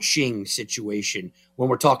coaching situation when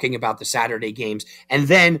we're talking about the Saturday games. And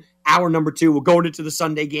then hour number 2, we'll go into the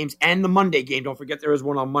Sunday games and the Monday game. Don't forget there is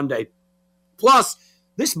one on Monday. Plus,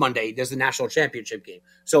 this Monday, there's the national championship game.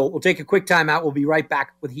 So we'll take a quick timeout. We'll be right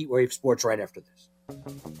back with Heat Wave Sports right after this.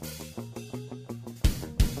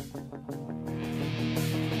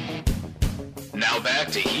 Now back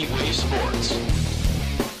to Heat Wave Sports.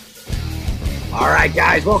 All right,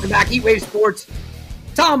 guys, welcome back. Heat Wave Sports.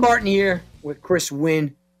 Tom Barton here with Chris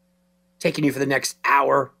Wynn, taking you for the next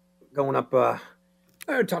hour, going up,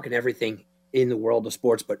 talking everything in the world of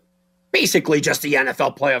sports, but basically just the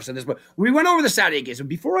NFL playoffs and this. But we went over the Saturday games, and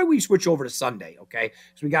before we switch over to Sunday, okay?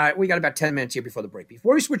 So we got about 10 minutes here before the break.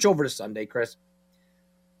 Before we switch over to Sunday, Chris,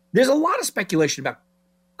 there's a lot of speculation about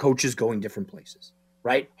coaches going different places,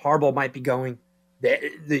 right? Harbaugh might be going.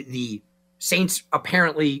 The Saints,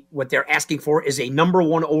 apparently, what they're asking for is a number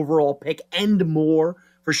 1 overall pick and more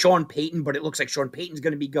for Sean Payton, but it looks like Sean Payton's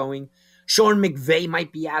going to be going. Sean McVay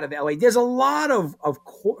might be out of LA. There's a lot of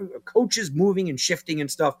coaches moving and shifting and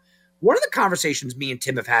stuff. One of the conversations me and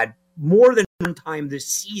Tim have had more than one time this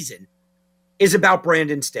season is about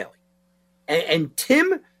Brandon Staley. And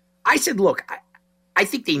Tim, I said, look, I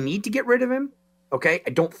think they need to get rid of him. Okay, I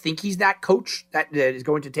don't think he's that coach that is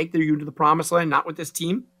going to take you to the promised land, not with this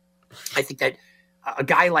team. I think that a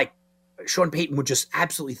guy like Sean Payton would just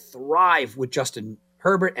absolutely thrive with Justin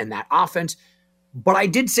Herbert and that offense. But I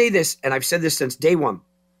did say this, and I've said this since day one.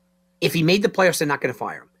 If he made the playoffs, they're not going to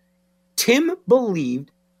fire him. Tim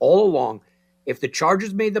believed all along if the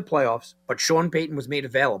Chargers made the playoffs, but Sean Payton was made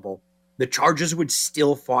available, the Chargers would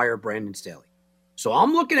still fire Brandon Staley. So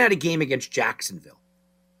I'm looking at a game against Jacksonville.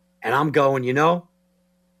 And I'm going,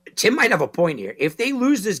 Tim might have a point here. If they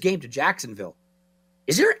lose this game to Jacksonville,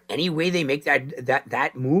 is there any way they make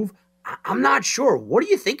that move? I'm not sure. What do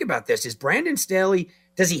you think about this? Is Brandon Staley,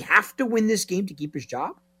 does he have to win this game to keep his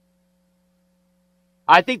job?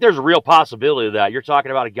 I think there's a real possibility of that. You're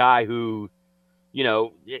talking about a guy who,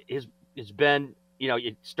 has been,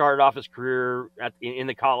 it started off his career in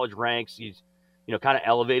the college ranks. He's, kind of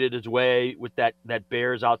elevated his way with that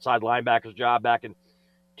Bears outside linebackers job back in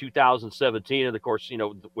 2017, and of course,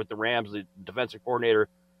 with the Rams, the defensive coordinator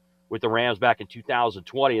with the Rams back in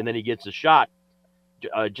 2020, and then he gets a shot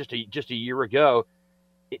just a year ago.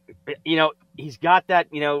 He's got that,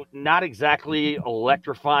 not exactly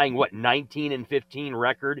electrifying 19-15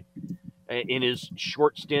 record in his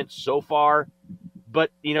short stint so far, but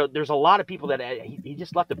there's a lot of people that he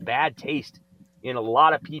just left a bad taste in a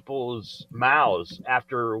lot of people's mouths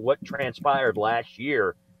after what transpired last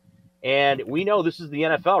year. And we know this is the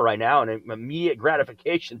NFL right now, and immediate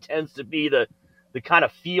gratification tends to be the kind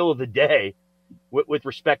of feel of the day with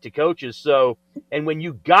respect to coaches. So, and when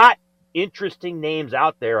you got interesting names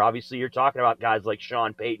out there, obviously you're talking about guys like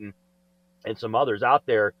Sean Payton and some others out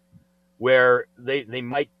there where they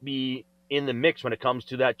might be in the mix when it comes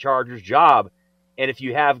to that Chargers job. And if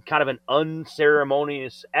you have kind of an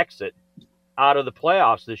unceremonious exit out of the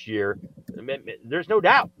playoffs this year, there's no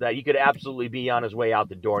doubt that he could absolutely be on his way out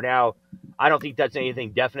the door. Now, I don't think that's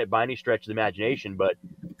anything definite by any stretch of the imagination, but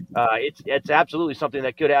it's absolutely something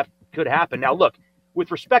that could happen. Now, look,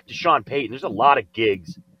 with respect to Sean Payton, there's a lot of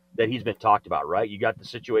gigs that he's been talked about, right? You got the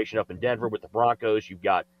situation up in Denver with the Broncos. You've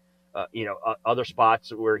got other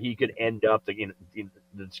spots where he could end up. The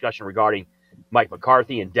discussion regarding Mike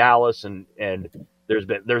McCarthy in Dallas, and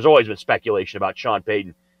there's always been speculation about Sean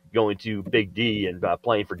Payton going to Big D and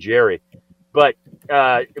playing for Jerry. But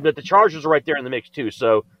the Chargers are right there in the mix too.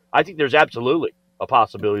 So I think there's absolutely a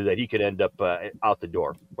possibility that he could end up out the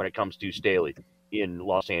door when it comes to Staley in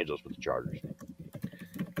Los Angeles with the Chargers.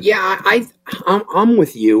 Yeah, I'm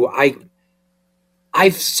with you.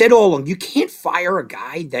 I've said all along, you can't fire a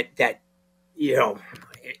guy that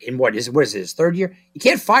in what is it, his third year? You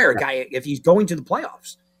can't fire a guy if he's going to the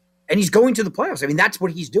playoffs. And he's going to the playoffs. I mean, that's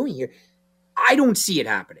what he's doing here. I don't see it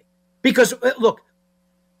happening. Because, look,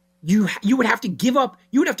 you would have to give up.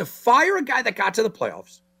 You would have to fire a guy that got to the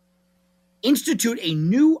playoffs, institute a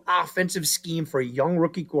new offensive scheme for a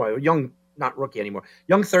young not rookie anymore,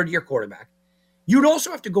 young third-year quarterback. You'd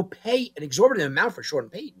also have to go pay an exorbitant amount for Sean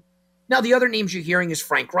Payton. Now, the other names you're hearing is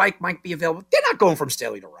Frank Reich might be available. They're not going from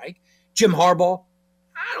Staley to Reich. Jim Harbaugh,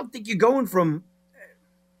 I don't think you're going from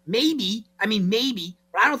maybe,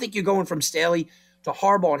 but I don't think you're going from Staley to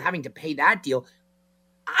Harbaugh and having to pay that deal.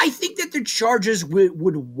 I think that the Chargers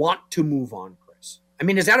would want to move on, Chris. I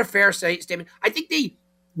mean, is that a fair statement? I think they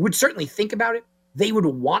would certainly think about it. They would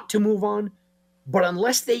want to move on. But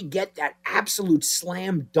unless they get that absolute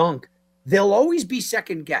slam dunk, they'll always be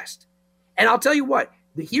second guessed. And I'll tell you what,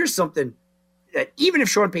 here's something that even if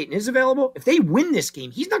Sean Payton is available, if they win this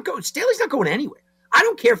game, Staley's not going anywhere. I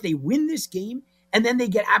don't care if they win this game and then they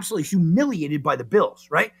get absolutely humiliated by the Bills,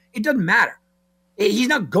 right? It doesn't matter. He's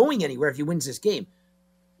not going anywhere if he wins this game.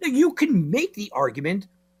 Now, you can make the argument,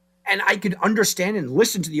 and I could understand and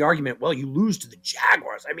listen to the argument, well, you lose to the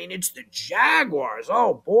Jaguars. I mean, it's the Jaguars.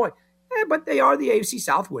 Oh, boy. But they are the AFC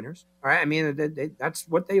South winners, all right? I mean, that's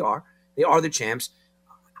what they are. They are the champs.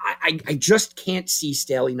 I just can't see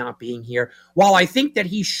Staley not being here. While I think that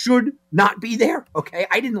he should not be there, okay?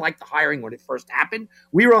 I didn't like the hiring when it first happened.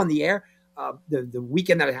 We were on the air the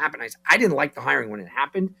weekend that it happened. I didn't like the hiring when it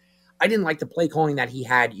happened. I didn't like the play calling that he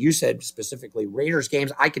had. You said specifically Raiders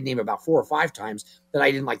games. I could name about 4 or 5 times that I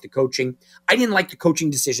didn't like the coaching. I didn't like the coaching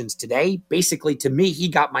decisions today. Basically, to me, he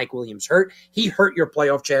got Mike Williams hurt. He hurt your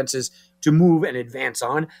playoff chances to move and advance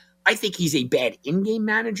on. I think he's a bad in-game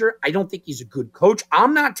manager. I don't think he's a good coach.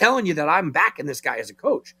 I'm not telling you that I'm backing this guy as a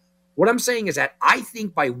coach. What I'm saying is that I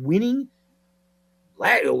think by winning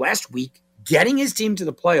last week, getting his team to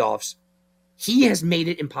the playoffs, he has made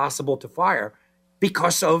it impossible to fire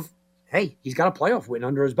because of, hey, he's got a playoff win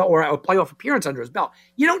under his belt or a playoff appearance under his belt.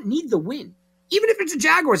 You don't need the win. Even if it's the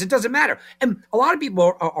Jaguars, it doesn't matter. And a lot of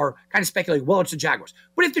people are kind of speculating, well, it's the Jaguars.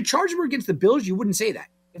 But if the Chargers were against the Bills, you wouldn't say that.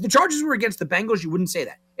 If the Chargers were against the Bengals, you wouldn't say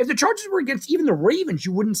that. If the Chargers were against even the Ravens,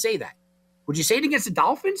 you wouldn't say that. Would you say it against the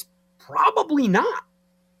Dolphins? Probably not.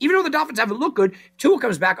 Even though the Dolphins haven't looked good, Tua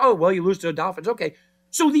comes back, oh, well, you lose to the Dolphins. Okay.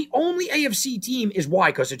 So the only AFC team is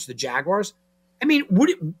why? Because it's the Jaguars? I mean, would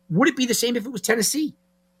it be the same if it was Tennessee?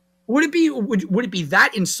 Would it be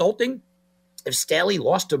that insulting if Staley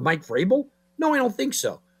lost to Mike Vrabel? No, I don't think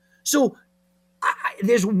so. So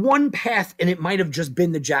there's one path, and it might have just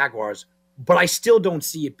been the Jaguars, but I still don't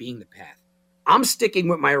see it being the path. I'm sticking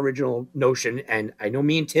with my original notion, and I know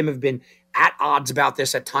me and Tim have been at odds about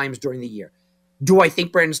this at times during the year. Do I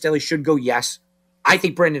think Brandon Staley should go? Yes. I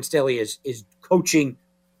think Brandon Staley is coaching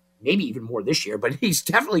maybe even more this year, but he's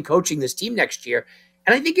definitely coaching this team next year.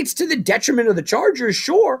 And I think it's to the detriment of the Chargers,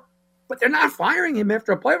 sure, but they're not firing him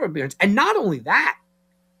after a playoff appearance. And not only that,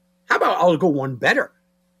 how about I'll go one better?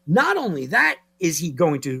 Not only that is he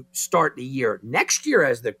going to start the year next year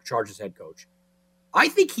as the Chargers head coach. I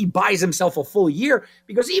think he buys himself a full year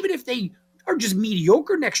because even if they are just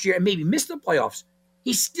mediocre next year and maybe miss the playoffs,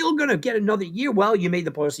 he's still going to get another year. Well, you made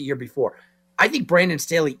the playoffs the year before. I think Brandon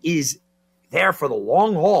Staley is there for the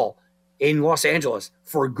long haul in Los Angeles,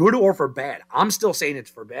 for good or for bad. I'm still saying it's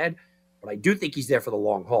for bad, but I do think he's there for the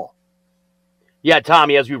long haul. Yeah,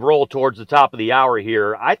 Tommy, as we roll towards the top of the hour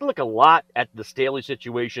here, I look a lot at the Staley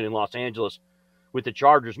situation in Los Angeles with the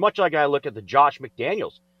Chargers, much like I look at the Josh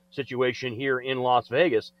McDaniels situation here in Las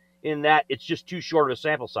Vegas, in that it's just too short of a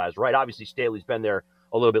sample size, right? Obviously, Staley's been there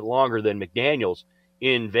a little bit longer than McDaniels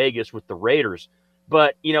in Vegas with the Raiders.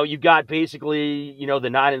 But, you've got basically, the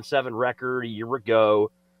 9-7 record a year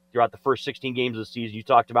ago throughout the first 16 games of the season. You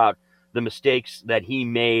talked about the mistakes that he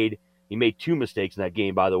made. He made 2 mistakes in that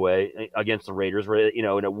game, by the way, against the Raiders, where, in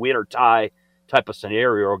a win or tie type of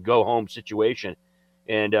scenario or go home situation.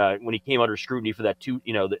 And when he came under scrutiny for that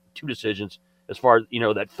the 2 decisions, as far as,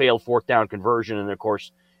 that failed 4th down conversion, and of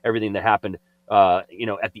course, everything that happened, at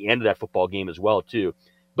the end of that football game as well, too.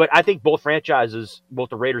 But I think both franchises, both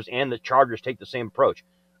the Raiders and the Chargers, take the same approach.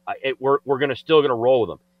 We're still gonna roll with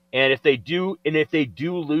them. And if they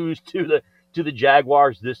do lose to the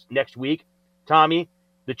Jaguars this next week, Tommy,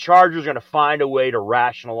 the Chargers are going to find a way to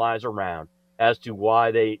rationalize around as to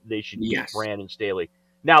why they should keep Brandon Staley.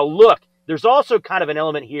 Now, look, there's also kind of an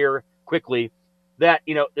element here, quickly, that,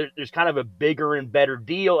 there's kind of a bigger and better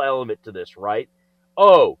deal element to this, right?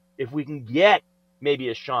 Oh, if we can get maybe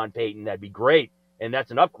a Sean Payton, that'd be great, and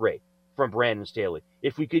that's an upgrade from Brandon Staley.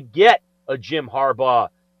 If we could get a Jim Harbaugh,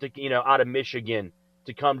 out of Michigan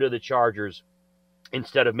to come to the Chargers,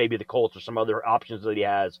 instead of maybe the Colts or some other options that he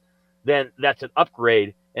has, then that's an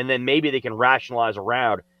upgrade. And then maybe they can rationalize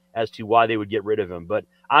around as to why they would get rid of him. But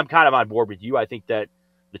I'm kind of on board with you. I think that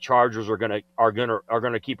the Chargers are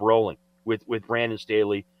gonna keep rolling with Brandon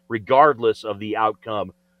Staley, regardless of the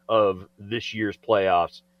outcome of this year's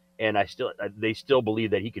playoffs. And they still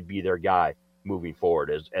believe that he could be their guy moving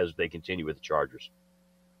forward as they continue with the Chargers.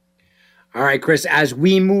 All right, Chris, as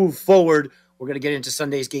we move forward, we're going to get into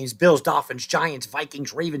Sunday's games. Bills, Dolphins, Giants,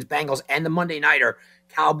 Vikings, Ravens, Bengals, and the Monday Nighter,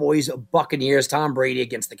 Cowboys, Buccaneers, Tom Brady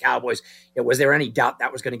against the Cowboys. Was there any doubt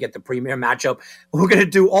that was going to get the premier matchup? We're going to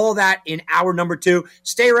do all that in hour number 2.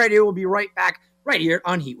 Stay right here. We'll be right back right here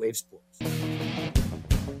on Heatwave Sports.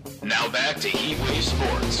 Now back to Heatwave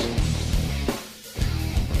Sports.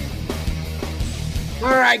 All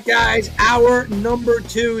right, guys, hour number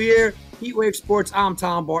 2 here. Heatwave Sports. I'm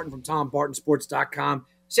Tom Barton from TomBartonSports.com.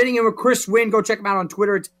 Sitting in with Chris Wynn. Go check him out on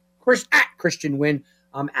Twitter. It's at Christian Wynn.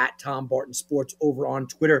 I'm at Tom Barton Sports over on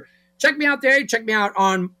Twitter. Check me out there. Check me out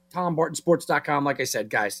on TomBartonSports.com. Like I said,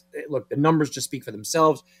 guys, look, the numbers just speak for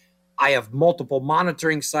themselves. I have multiple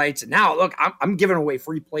monitoring sites. And now, look, I'm giving away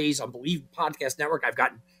free plays on Believe Podcast Network. I've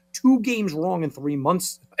gotten 2 games wrong in 3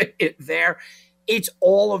 months there. It's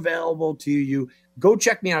all available to you. Go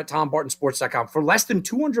check me out at TomBartonSports.com. For less than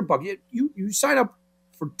 $200, you sign up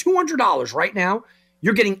for $200 right now.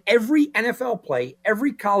 You're getting every NFL play,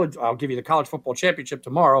 every college, I'll give you the college football championship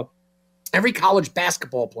tomorrow, every college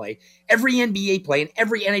basketball play, every NBA play, and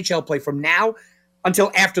every NHL play from now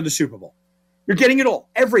until after the Super Bowl. You're getting it all,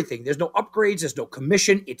 everything. There's no upgrades, there's no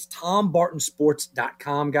commission. It's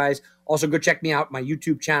TomBartonSports.com, guys. Also, go check me out, my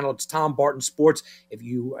YouTube channel. It's Tom Barton Sports. If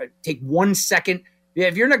you take 1 second,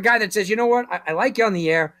 if you're a guy that says, you know what, I like you on the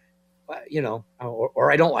air,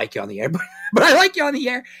 or I don't like you on the air, but I like you on the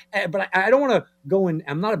air, but I don't want to go in.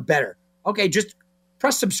 I'm not a bettor. Okay, just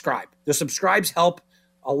press subscribe. The subscribes help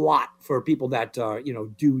a lot for people that, do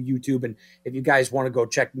YouTube. And if you guys want to go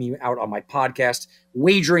check me out on my podcast,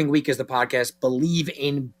 Wagering Week is the podcast. Believe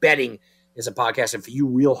in Betting is a podcast. And for you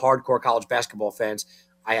real hardcore college basketball fans,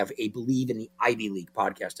 I have a Believe in the Ivy League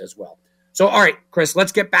podcast as well. So, all right, Chris,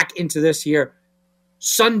 let's get back into this here.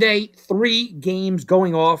 Sunday, 3 games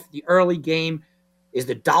going off. The early game is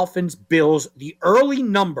the Dolphins-Bills. The early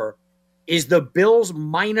number is the Bills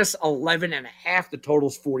minus 11.5. The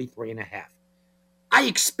total's 43.5. I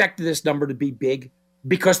expected this number to be big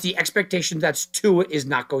because the expectation that Tua is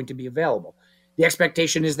not going to be available. The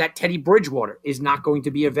expectation is that Teddy Bridgewater is not going to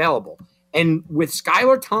be available. And with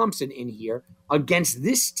Skylar Thompson in here against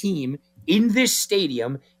this team, in this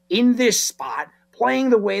stadium, in this spot, playing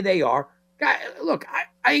the way they are, look,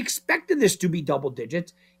 I expected this to be double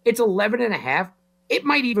digits. It's 11.5. It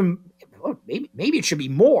might even, look, maybe it should be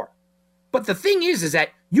more. But the thing is that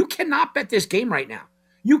you cannot bet this game right now.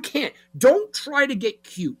 You can't. Don't try to get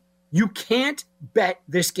cute. You can't bet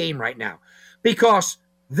this game right now because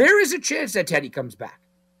there is a chance that Teddy comes back.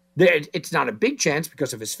 It's not a big chance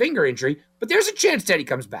because of his finger injury, but there's a chance Teddy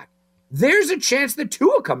comes back. There's a chance that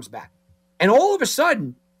Tua comes back. And all of a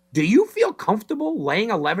sudden, do you feel comfortable laying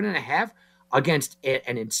 11.5 against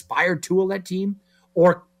an inspired Tua-led team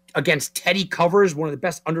or against Teddy Covers, one of the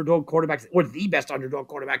best underdog quarterbacks or the best underdog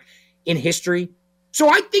quarterback in history? So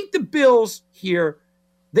I think the Bills here,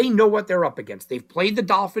 they know what they're up against. They've played the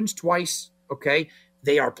Dolphins twice, okay?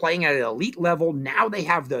 They are playing at an elite level. Now they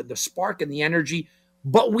have the spark and the energy.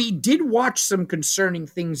 But we did watch some concerning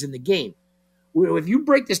things in the game. If you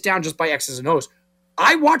break this down just by X's and O's,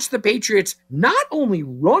 I watched the Patriots not only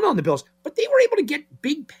run on the Bills, but they were able to get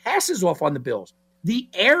big passes off on the Bills. The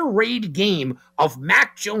air raid game of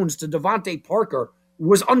Mac Jones to Devontae Parker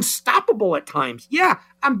was unstoppable at times. Yeah,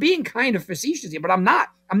 I'm being kind of facetious here, but I'm not.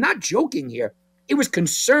 I'm not joking here. It was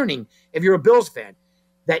concerning if you're a Bills fan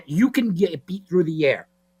that you can get beat through the air.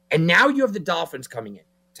 And now you have the Dolphins coming in.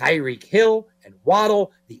 Tyreek Hill and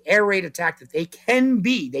Waddle, the air raid attack that they can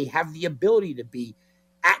be, they have the ability to be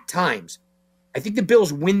at times. I think the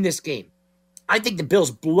Bills win this game. I think the Bills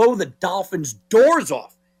blow the Dolphins' doors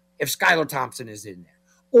off if Skylar Thompson is in there.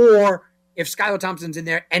 Or if Skylar Thompson's in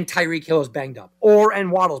there and Tyreek Hill is banged up.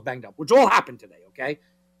 And Waddle's banged up, which all happened today, okay?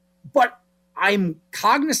 But I'm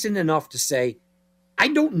cognizant enough to say I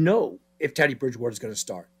don't know if Teddy Bridgewater is going to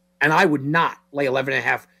start. And I would not lay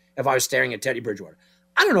 11.5 if I was staring at Teddy Bridgewater.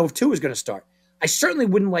 I don't know if Tua is going to start. I certainly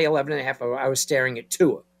wouldn't lay 11.5 if I was staring at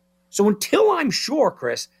Tua. So until I'm sure,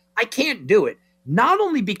 Chris, I can't do it. Not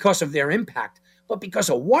only because of their impact, but because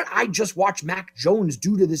of what I just watched Mac Jones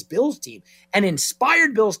do to this Bills team. An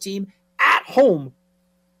inspired Bills team at home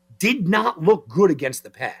did not look good against the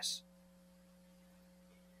pass.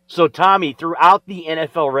 So, Tommy, throughout the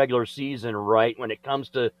NFL regular season, right, when it comes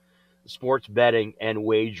to sports betting and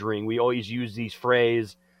wagering. We always use these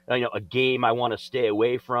phrases, a game I want to stay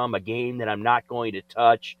away from, a game that I'm not going to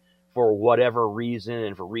touch for whatever reason,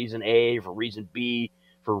 and for reason A, for reason B,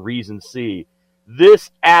 for reason C.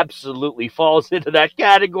 This absolutely falls into that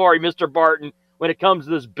category, Mr. Barton, when it comes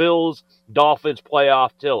to this Bills-Dolphins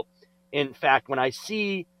playoff tilt. In fact, when I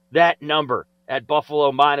see that number at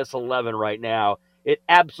Buffalo minus 11 right now, it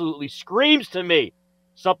absolutely screams to me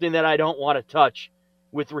something that I don't want to touch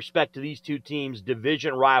with respect to these two teams,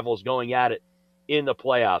 division rivals going at it in the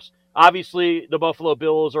playoffs. Obviously, the Buffalo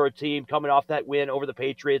Bills are a team coming off that win over the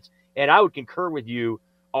Patriots, and I would concur with you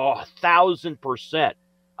 1,000%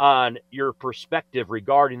 on your perspective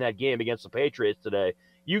regarding that game against the Patriots today.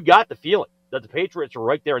 You got the feeling that the Patriots were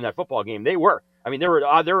right there in that football game. They were. I mean, there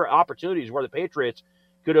were opportunities where the Patriots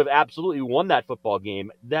could have absolutely won that football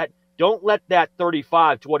game. Don't let that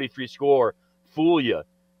 35-23 score fool you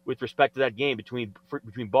with respect to that game between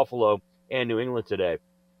Buffalo and New England today.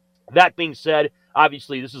 That being said,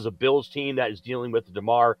 obviously this is a Bills team that is dealing with the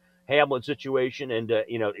Damar Hamlin situation, and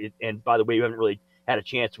and by the way, you haven't really had a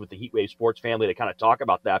chance with the Heatwave Sports family to kind of talk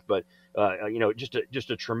about that, but just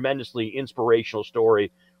a tremendously inspirational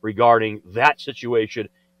story regarding that situation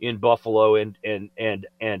in Buffalo and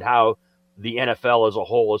how the NFL as a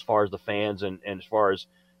whole, as far as the fans and as far as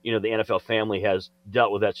the NFL family has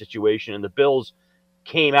dealt with that situation. And the Bills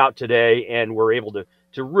came out today and were able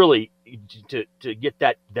to really get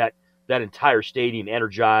that entire stadium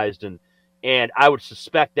energized, and I would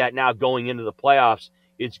suspect that now going into the playoffs,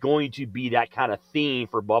 it's going to be that kind of theme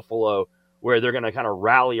for Buffalo, where they're going to kind of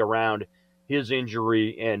rally around his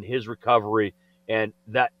injury and his recovery, and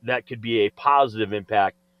that could be a positive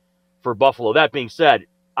impact for Buffalo. That being said,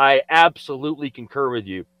 I absolutely concur with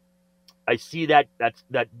you. I see that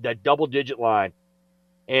double-digit line,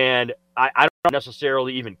 and I don't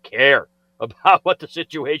necessarily even care about what the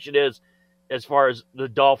situation is as far as the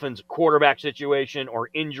Dolphins' quarterback situation or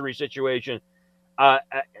injury situation.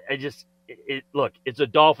 Look, it's a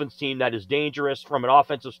Dolphins team that is dangerous from an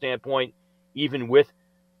offensive standpoint, even with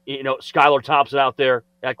Skylar Thompson out there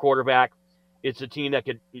at quarterback. It's a team that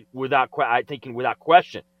could, without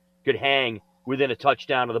question, could hang within a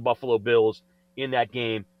touchdown of the Buffalo Bills in that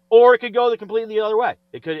game, or it could go completely the other way.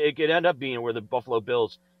 It could end up being where the Buffalo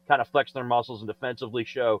Bills kind of flex their muscles and defensively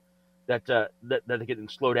show that they can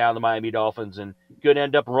slow down the Miami Dolphins and could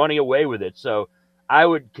end up running away with it. So I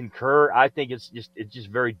would concur. I think it's just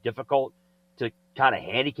very difficult to kind of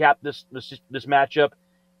handicap this matchup,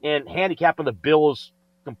 and handicapping the Bills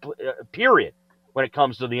period when it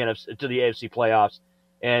comes to the AFC playoffs.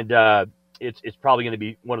 And it's probably going to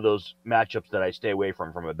be one of those matchups that I stay away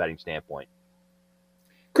from a betting standpoint.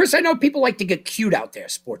 Chris, I know people like to get cute out there,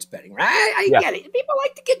 sports betting, right? I get it. People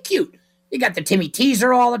like to get cute. You got the Timmy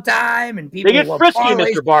Teaser all the time, and people they get frisky,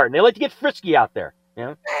 parlays. Mr. Barton. They like to get frisky out there.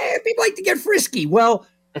 People like to get frisky. Well,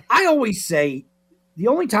 I always say the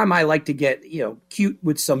only time I like to get cute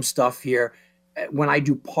with some stuff here when I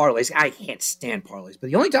do parlays. I can't stand parlays, but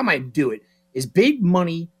the only time I do it is big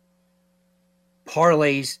money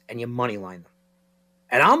parlays, and you money line them.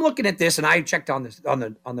 And I'm looking at this, and I checked on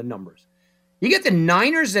the numbers. You get the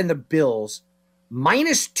Niners and the Bills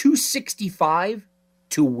minus 265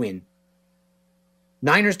 to win.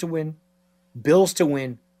 Niners to win, Bills to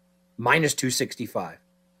win, minus 265.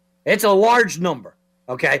 It's a large number,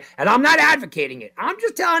 okay? And I'm not advocating it. I'm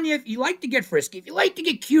just telling you, if you like to get frisky, if you like to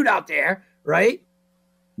get cute out there, right?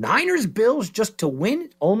 Niners, Bills just to win,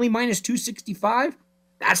 only minus 265.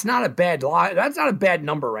 That's not a bad lie. That's not a bad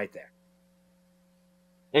number right there.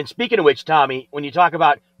 And speaking of which, Tommy, when you talk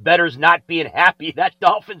about bettors not being happy, that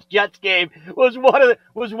Dolphins-Jets game was one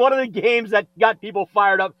of the games that got people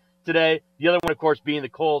fired up today. The other one, of course, being the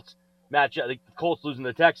Colts matchup, the Colts losing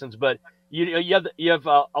the Texans. But you have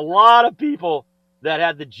a lot of people that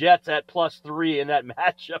had the Jets at +3 in that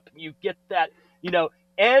matchup. You get that,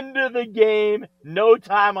 end of the game, no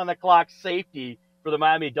time on the clock safety for the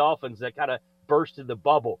Miami Dolphins that kind of bursted the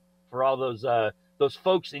bubble for all those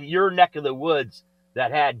folks in your neck of the woods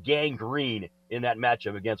that had gangrene in that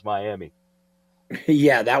matchup against Miami.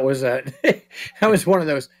 Yeah, that was one of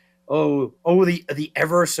those. The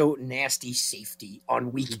ever so nasty safety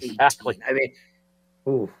on week 18. Exactly. I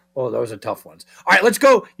mean, those are tough ones. All right, let's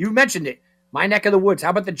go. You mentioned it. My neck of the woods.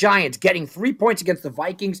 How about the Giants getting 3 points against the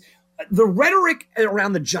Vikings? The rhetoric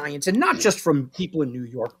around the Giants, and not just from people in New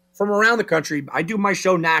York, from around the country. I do my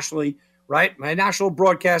show nationally, right? My national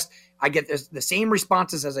broadcast. I get the same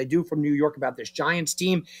responses as I do from New York about this Giants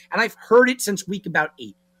team, and I've heard it since week about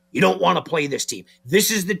 8. You don't want to play this team.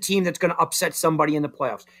 This is the team that's going to upset somebody in the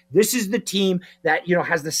playoffs. This is the team that,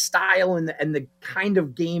 has the style and the kind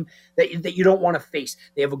of game that you don't want to face.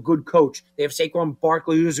 They have a good coach. They have Saquon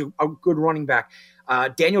Barkley, who's a good running back.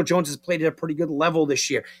 Daniel Jones has played at a pretty good level this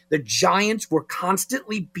year. The Giants were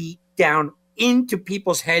constantly beat down into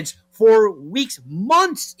people's heads for weeks,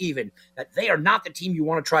 months even, that they are not the team you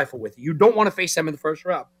want to trifle with. You don't want to face them in the first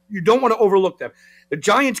round. You don't want to overlook them. The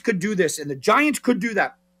Giants could do this, and the Giants could do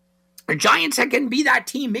that. The Giants can be that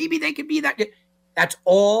team. Maybe they could be that. That's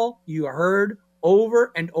all you heard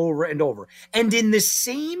over and over and over. And in the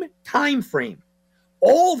same time frame,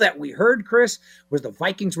 all that we heard, Chris, was the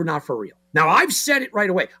Vikings were not for real. Now, I've said it right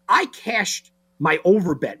away. I cashed my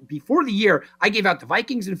over bet. Before the year, I gave out the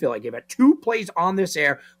Vikings and Philly. I gave out 2 plays on this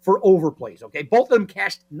air for overplays, okay? Both of them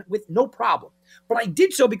cashed with no problem. But I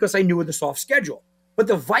did so because I knew of the soft schedule. But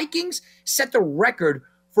the Vikings set the record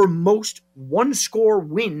for most one-score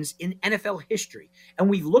wins in NFL history. And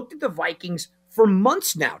we've looked at the Vikings for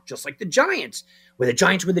months now, just like the Giants. Where the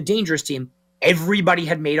Giants were the dangerous team, everybody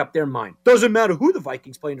had made up their mind. Doesn't matter who the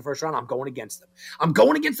Vikings play in the first round, I'm going against them. I'm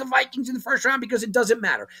going against the Vikings in the first round because it doesn't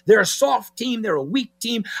matter. They're a soft team. They're a weak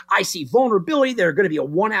team. I see vulnerability. They're going to be a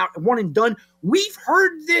one and done. We've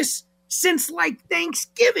heard this since like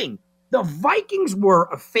Thanksgiving. The Vikings were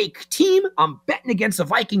a fake team. I'm betting against the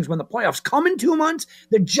Vikings when the playoffs come in 2 months.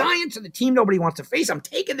 The Giants are the team nobody wants to face. I'm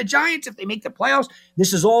taking the Giants if they make the playoffs.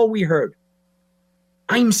 This is all we heard.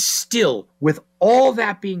 I'm still, with all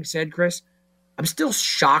that being said, Chris, I'm still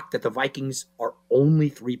shocked that the Vikings are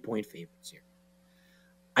only 3-point favorites here.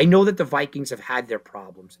 I know that the Vikings have had their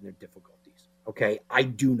problems and their difficulties, okay? I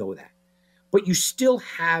do know that. But you still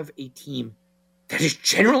have a team that is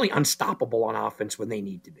generally unstoppable on offense when they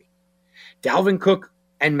need to be. Dalvin Cook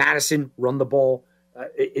and Madison run the ball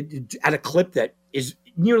at a clip that is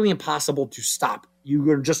nearly impossible to stop. You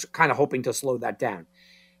are just kind of hoping to slow that down.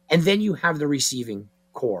 And then you have the receiving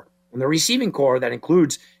core. And the receiving core, that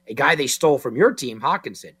includes a guy they stole from your team,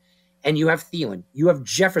 Hawkinson. And you have Thielen. You have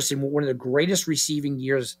Jefferson, one of the greatest receiving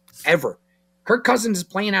years ever. Kirk Cousins is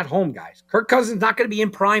playing at home, guys. Kirk Cousins is not going to be in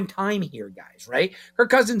prime time here, guys, right? Kirk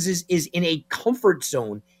Cousins is in a comfort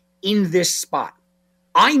zone in this spot.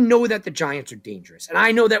 I know that the Giants are dangerous, and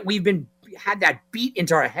I know that we've had that beat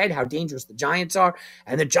into our head how dangerous the Giants are,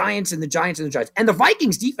 and the Giants and the Giants and the Giants. And the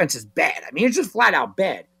Vikings defense is bad. I mean, it's just flat out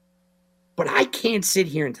bad. But I can't sit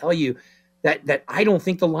here and tell you that I don't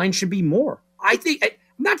think the line should be more. I'm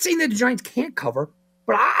not saying that the Giants can't cover,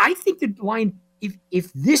 but I think the line,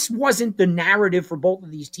 if this wasn't the narrative for both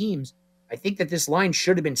of these teams, I think that this line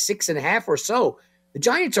should have been 6.5 or so. The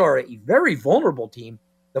Giants are a very vulnerable team.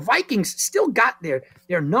 The Vikings still got their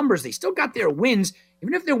numbers. They still got their wins,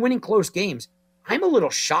 even if they're winning close games. I'm a little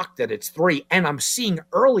shocked that it's 3, and I'm seeing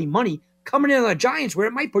early money coming in on the Giants where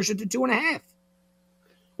it might push it to 2.5.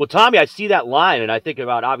 Well, Tommy, I see that line, and I think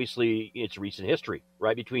about, obviously, its recent history,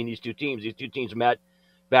 right, between these two teams. These two teams met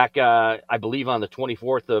back, I believe, on the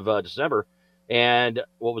 24th of December. And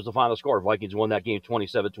what was the final score? Vikings won that game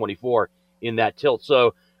 27-24 in that tilt.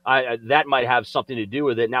 So that might have something to do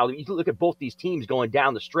with it. Now, you look at both these teams going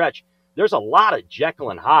down the stretch. There's a lot of Jekyll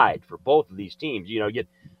and Hyde for both of these teams.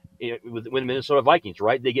 With the Minnesota Vikings,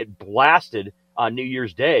 right? They get blasted on New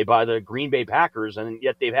Year's Day by the Green Bay Packers, and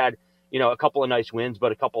yet they've had, a couple of nice wins,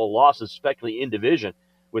 but a couple of losses, especially in division,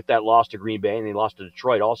 with that loss to Green Bay, and they lost to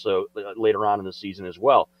Detroit also later on in the season as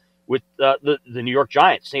well. With the New York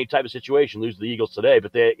Giants, same type of situation, lose to the Eagles today,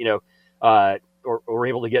 but they, were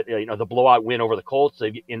able to get the blowout win over the Colts.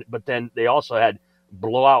 But then they also had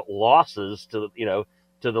blowout losses to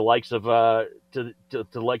the likes of the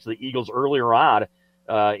likes of the Eagles earlier on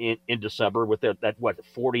in December with that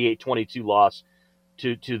 48-22 loss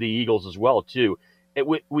to the Eagles as well too.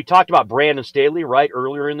 We talked about Brandon Staley right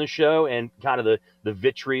earlier in the show and kind of the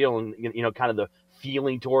vitriol and kind of the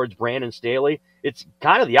feeling towards Brandon Staley. It's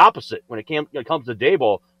kind of the opposite when it comes to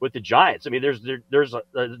Daboll with the Giants. I mean, there's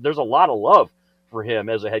a lot of love for him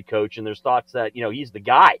as a head coach, and there's thoughts that he's the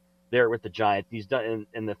guy there with the Giants. He's done,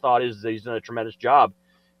 and the thought is that he's done a tremendous job,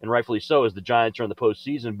 and rightfully so, as the Giants are in the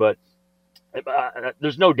postseason. But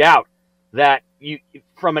there's no doubt that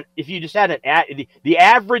if you just had the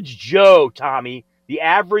average Joe, Tommy, the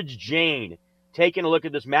average Jane, taking a look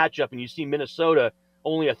at this matchup, and you see Minnesota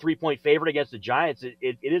only a 3-point favorite against the Giants,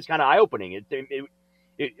 it is kind of eye-opening.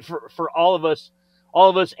 For all of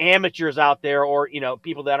us amateurs out there, or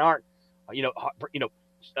people that aren't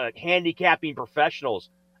handicapping professionals,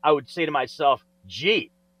 I would say to myself,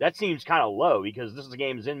 gee, that seems kind of low, because this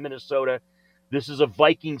game is in Minnesota. This is a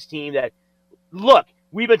Vikings team that, look,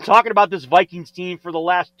 we've been talking about this Vikings team for the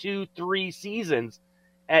last 2-3 seasons,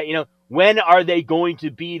 When are they going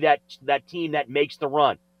to be that team that makes the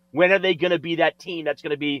run? When are they going to be that team that's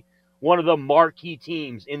going to be one of the marquee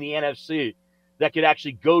teams in the NFC that could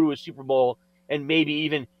actually go to a Super Bowl and maybe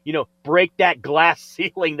even, break that glass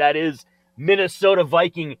ceiling that is Minnesota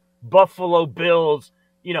Viking, Buffalo Bills,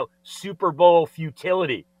 Super Bowl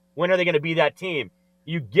futility? When are they going to be that team?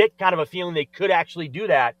 You get kind of a feeling they could actually do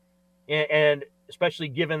that, and especially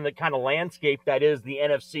given the kind of landscape that is the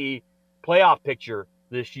NFC playoff picture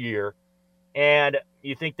this year. And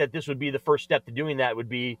you think that this would be the first step to doing that would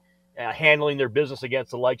be handling their business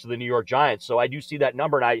against the likes of the New York Giants. So I do see that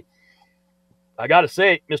number, and I got to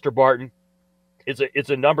say, Mr. Barton, it's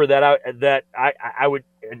a number that I would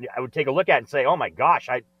take a look at and say, oh my gosh,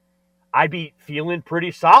 I'd be feeling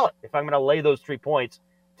pretty solid if I'm going to lay those 3 points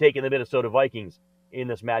taking the Minnesota Vikings in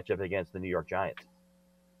this matchup against the New York Giants.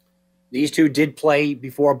 These two did play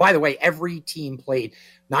before. By the way, every team played.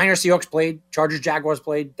 Niners, Seahawks played. Chargers, Jaguars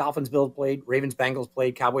played. Dolphins, Bills played. Ravens, Bengals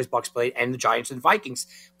played. Cowboys, Bucks played. And the Giants and Vikings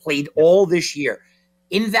played all this year.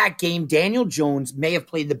 In that game, Daniel Jones may have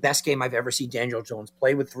played the best game I've ever seen Daniel Jones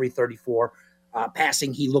play with 334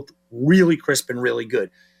 passing. He looked really crisp and really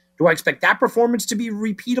good. Do I expect that performance to be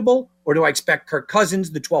repeatable? Or do I expect Kirk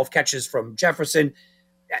Cousins, the 12 catches from Jefferson?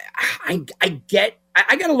 I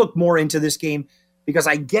got to look more into this game, because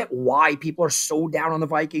I get why people are so down on the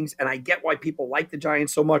Vikings, and I get why people like the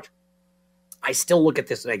Giants so much. I still look at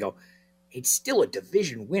this and I go, it's still a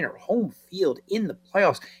division winner, home field in the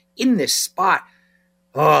playoffs, in this spot.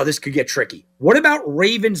 Oh, this could get tricky. What about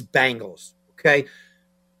Ravens-Bengals? Okay.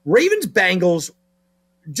 Ravens-Bengals,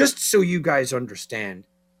 just so you guys understand,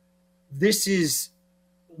 this is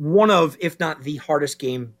one of, if not the hardest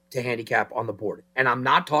game to handicap on the board. And I'm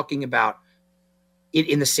not talking about it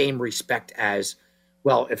in the same respect as,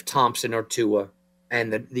 well, if Thompson or Tua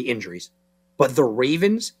and the injuries. But the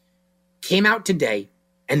Ravens came out today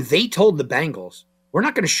and they told the Bengals, we're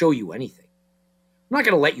not going to show you anything. We're not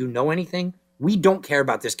going to let you know anything. We don't care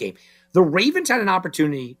about this game. The Ravens had an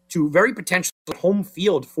opportunity to very potentially home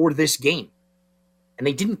field for this game, and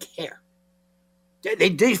they didn't care.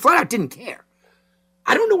 They flat out didn't care.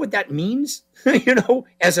 I don't know what that means,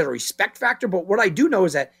 as a respect factor, but what I do know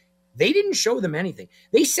is that they didn't show them anything.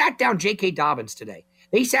 They sat down J.K. Dobbins today.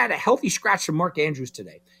 They sat a healthy scratch from Mark Andrews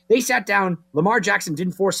today. They sat down Lamar Jackson,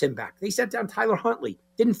 didn't force him back. They sat down Tyler Huntley,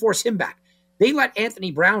 didn't force him back. They let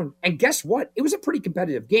Anthony Brown, and guess what? It was a pretty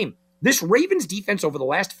competitive game. This Ravens defense over the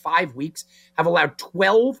last 5 weeks have allowed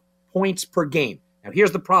 12 points per game. Now,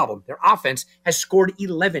 here's the problem. Their offense has scored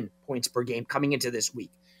 11 points per game coming into this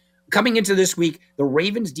week. Coming into this week, the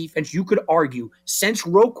Ravens defense, you could argue, since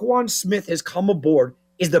Roquan Smith has come aboard,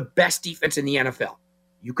 is the best defense in the NFL.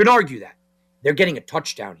 You could argue that. They're getting a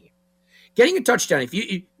touchdown here. Getting a touchdown, if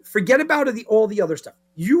you forget about all the other stuff,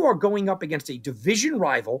 you are going up against a division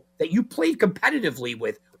rival that you played competitively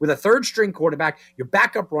with a third-string quarterback, your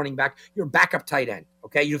backup running back, your backup tight end.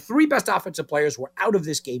 Okay, your three best offensive players were out of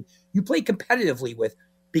this game. You played competitively with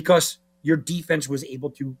because your defense was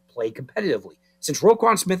able to play competitively. Since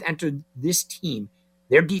Roquan Smith entered this team,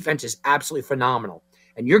 their defense is absolutely phenomenal.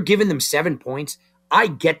 And you're giving them 7 points. I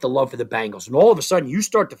get the love for the Bengals. And all of a sudden, you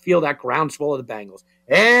start to feel that groundswell of the Bengals.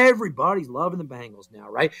 Everybody's loving the Bengals now,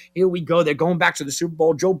 right? Here we go. They're going back to the Super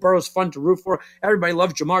Bowl. Joe Burrow's fun to root for. Everybody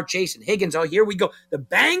loves Jamar Chase and Higgins. Oh, here we go. The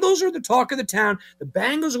Bengals are the talk of the town. The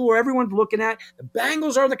Bengals are who everyone's looking at. The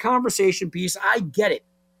Bengals are the conversation piece. I get it.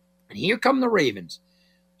 And here come the Ravens.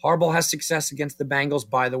 Harbaugh has success against the Bengals.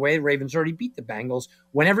 By the way, the Ravens already beat the Bengals.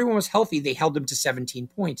 When everyone was healthy, they held them to 17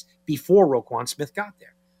 points before Roquan Smith got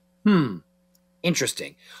there.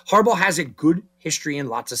 Interesting. Harbaugh has a good history and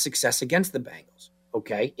lots of success against the Bengals.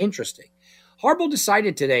 Okay, interesting. Harbaugh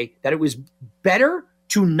decided today that it was better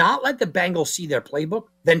to not let the Bengals see their playbook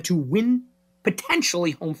than to win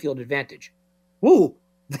potentially home field advantage. Ooh,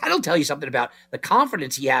 that'll tell you something about the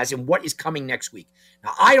confidence he has in what is coming next week.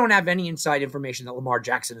 Now, I don't have any inside information that Lamar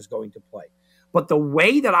Jackson is going to play. But the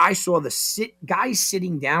way that I saw the guys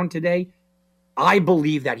sitting down today, I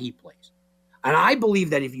believe that he plays. And I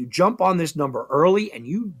believe that if you jump on this number early and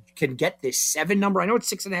you can get this 7 number, I know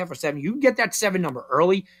it's 6.5 or 7, you can get that 7 number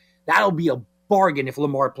early, that'll be a bargain if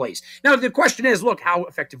Lamar plays. Now, the question is, look, how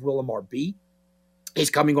effective will Lamar be?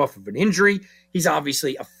 He's coming off of an injury. He's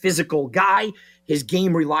obviously a physical guy. His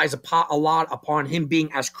game relies a lot upon him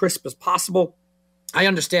being as crisp as possible. I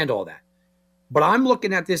understand all that. But I'm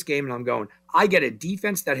looking at this game and I'm going, I get a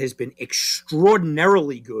defense that has been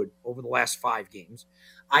extraordinarily good over the last 5 games.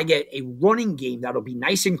 I get a running game that'll be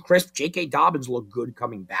nice and crisp. J.K. Dobbins looked good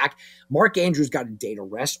coming back. Mark Andrews got a day to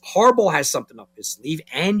rest. Harbaugh has something up his sleeve.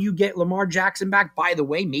 And you get Lamar Jackson back, by the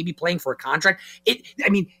way, maybe playing for a contract.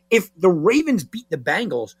 If the Ravens beat the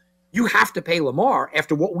Bengals, you have to pay Lamar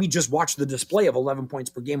after what we just watched, the display of 11 points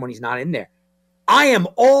per game when he's not in there. I am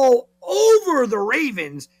all over the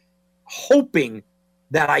Ravens, hoping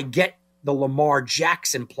that I get the Lamar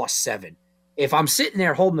Jackson +7. If I'm sitting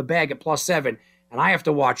there holding the bag at +7 and I have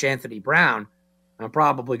to watch Anthony Brown, I'm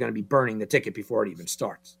probably going to be burning the ticket before it even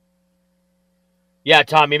starts. Yeah,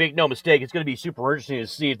 Tommy, make no mistake. It's going to be super interesting to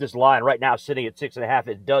see if this line right now sitting at 6.5,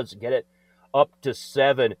 it does get it up to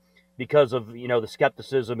 7 because of, the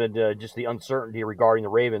skepticism and just the uncertainty regarding the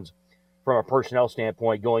Ravens from a personnel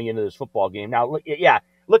standpoint going into this football game. Now,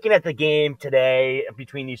 looking at the game today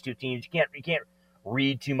between these two teams, you can't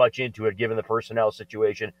read too much into it given the personnel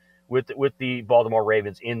situation with the Baltimore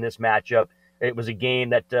Ravens in this matchup. It was a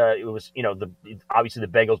game that obviously the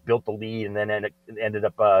Bengals built the lead and then ended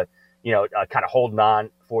up kind of holding on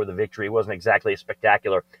for the victory. It wasn't exactly a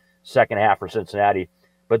spectacular second half for Cincinnati,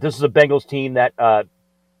 but this is a Bengals team that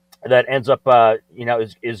ends up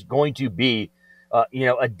is going to be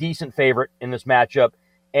a decent favorite in this matchup.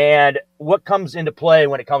 And what comes into play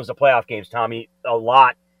when it comes to playoff games, Tommy, a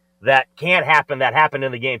lot that can't happen that happened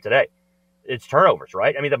in the game today. It's turnovers,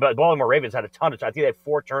 right? I mean, the Baltimore Ravens had a ton of, I think they had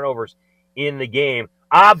 4 turnovers in the game.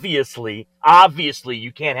 Obviously,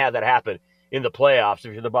 you can't have that happen in the playoffs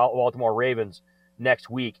if you're the Baltimore Ravens next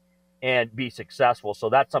week and be successful. So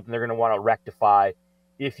that's something they're going to want to rectify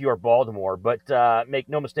if you're Baltimore. But make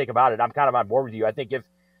no mistake about it, I'm kind of on board with you. I think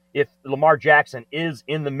if Lamar Jackson is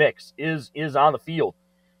in the mix, is on the field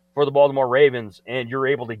for the Baltimore Ravens, and you're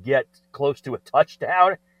able to get close to a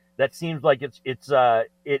touchdown, that seems like it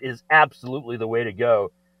is absolutely the way to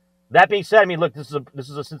go. That being said, I mean, look, this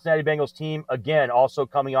is a Cincinnati Bengals team again, also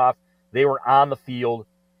coming off. They were on the field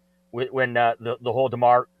when the whole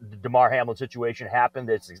Damar Hamlin situation happened.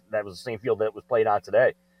 That was the same field that was played on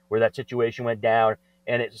today, where that situation went down,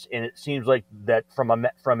 and it seems like that from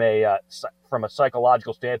a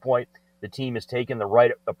psychological standpoint, the team has taken the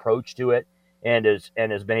right approach to it and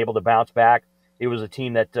has been able to bounce back. It was a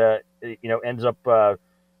team that ends up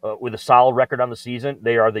with a solid record on the season.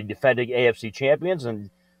 They are the defending AFC champions, and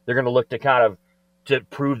they're going to look to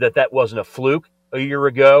prove that wasn't a fluke a year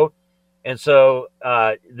ago. And so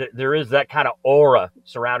there is that kind of aura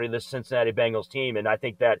surrounding this Cincinnati Bengals team, and I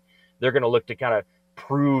think that they're going to look to kind of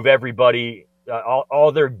prove everybody,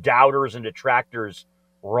 all their doubters and detractors,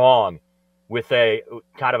 wrong with a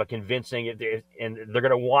kind of a convincing, and they're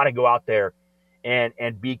going to want to go out there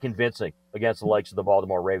and be convincing against the likes of the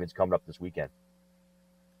Baltimore Ravens coming up this weekend.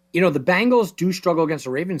 The Bengals do struggle against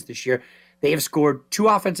the Ravens this year. They have scored 2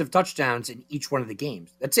 offensive touchdowns in each one of the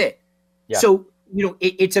games. That's it. Yeah. So,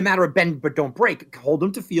 it's a matter of bend but don't break. Hold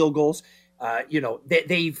them to field goals.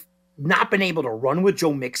 They've not been able to run with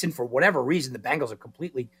Joe Mixon for whatever reason. The Bengals have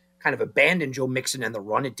completely kind of abandoned Joe Mixon and the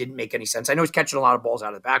run. It didn't make any sense. I know he's catching a lot of balls out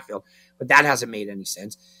of the backfield, but that hasn't made any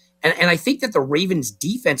sense. And I think that the Ravens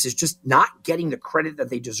defense is just not getting the credit that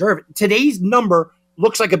they deserve. Today's number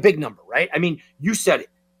looks like a big number, right? I mean, you said it.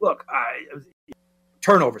 Look,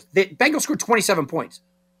 turnovers. The Bengals scored 27 points.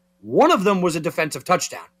 One of them was a defensive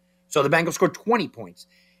touchdown. So the Bengals scored 20 points.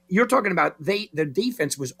 You're talking about the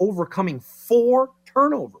defense was overcoming 4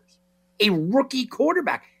 turnovers. A rookie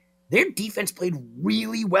quarterback. Their defense played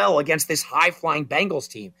really well against this high-flying Bengals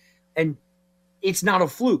team. And it's not a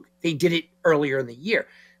fluke. They did it earlier in the year.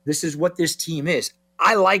 This is what this team is.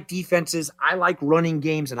 I like defenses. I like running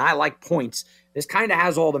games, and I like points. This kind of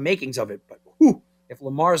has all the makings of it. But if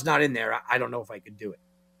Lamar's not in there, I don't know if I could do it.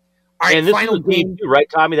 All right, and this is a team, too, right,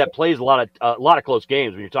 Tommy, that plays a lot of close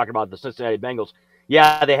games when you're talking about the Cincinnati Bengals.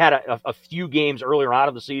 Yeah, they had a few games earlier on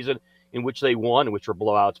in the season in which they won, which were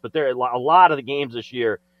blowouts. But there are a lot of the games this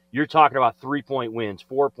year, you're talking about 3-point wins,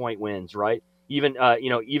 4-point wins, right? Even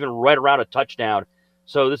right around a touchdown.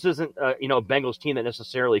 So this isn't a Bengals team that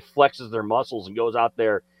necessarily flexes their muscles and goes out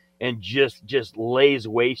there and just lays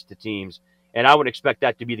waste to teams. And I wouldn't expect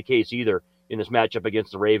that to be the case either in this matchup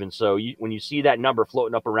against the Ravens. So when you see that number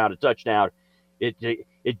floating up around a touchdown,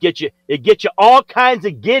 it gets you all kinds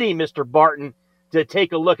of giddy, Mr. Barton, to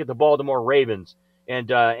take a look at the Baltimore Ravens and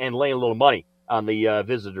lay a little money on the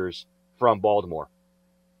visitors from Baltimore.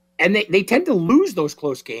 And they tend to lose those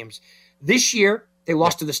close games. This year, they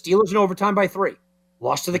lost to the Steelers in overtime by 3,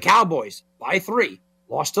 lost to the Cowboys by 3,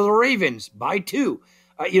 lost to the Ravens by 2.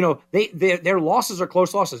 Their losses are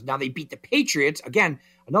close losses. Now they beat the Patriots, again,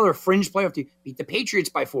 another fringe playoff team, beat the Patriots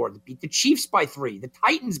by 4, beat the Chiefs by 3, the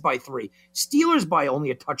Titans by 3, Steelers by only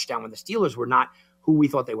a touchdown when the Steelers were not who we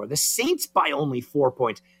thought they were, the Saints by only 4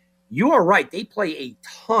 points. You are right. They play a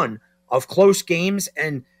ton of close games,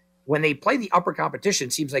 and when they play the upper competition,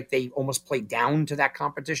 it seems like they almost play down to that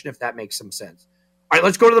competition, if that makes some sense. All right,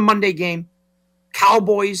 let's go to the Monday game.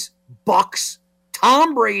 Cowboys, Bucks,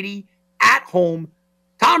 Tom Brady at home.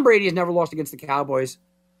 Tom Brady has never lost against the Cowboys.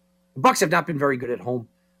 The Bucks have not been very good at home,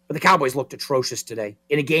 but the Cowboys looked atrocious today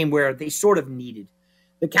in a game where they sort of needed.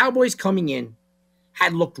 The Cowboys coming in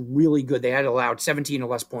had looked really good. They had allowed 17 or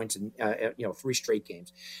less points in 3 straight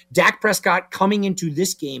games. Dak Prescott coming into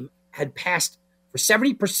this game had passed for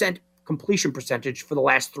 70% completion percentage for the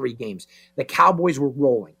last 3 games. The Cowboys were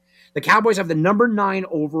rolling. The Cowboys have the number 9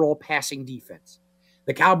 overall passing defense.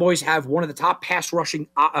 The Cowboys have one of the top pass rushing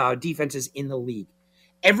defenses in the league.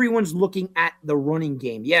 Everyone's looking at the running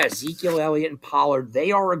game. Yeah, Ezekiel Elliott and Pollard,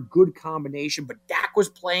 they are a good combination, but Dak was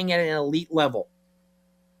playing at an elite level.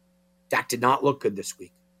 Dak did not look good this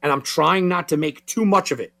week, and I'm trying not to make too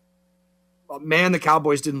much of it. But man, the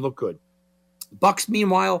Cowboys didn't look good. Bucks,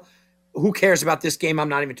 meanwhile, who cares about this game? I'm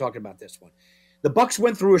not even talking about this one. The Bucks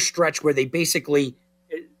went through a stretch where they basically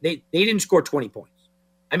they didn't score 20 points.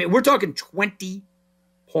 I mean, we're talking 20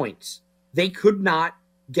 points. They could not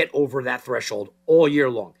get over that threshold all year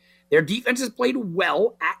long. Their defenses played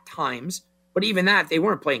well at times, but even that, they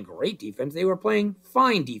weren't playing great defense. They were playing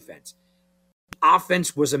fine defense.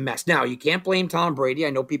 Offense was a mess. Now, you can't blame Tom Brady. I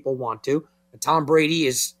know people want to. But Tom Brady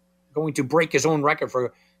is going to break his own record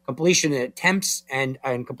for completion attempts and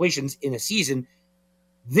completions in a season.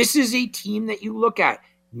 This is a team that you look at.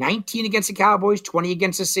 19 against the Cowboys, 20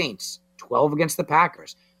 against the Saints, 12 against the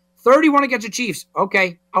Packers, 31 against the Chiefs.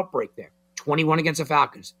 Okay, outbreak there. 21 against the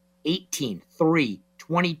Falcons, 18, 3,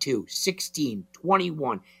 22, 16,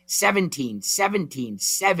 21, 17, 17,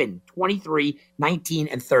 7, 23, 19,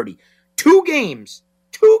 and 30. 2 games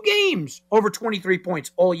over 23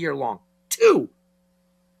 points all year long. 2.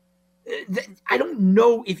 I don't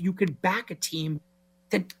know if you could back a team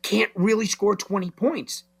that can't really score 20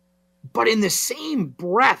 points. But in the same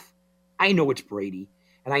breath, I know it's Brady,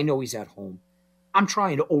 and I know he's at home. I'm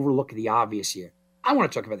trying to overlook the obvious here. I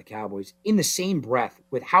want to talk about the Cowboys in the same breath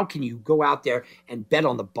with how can you go out there and bet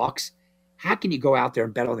on the Bucks? How can you go out there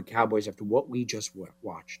and bet on the Cowboys after what we just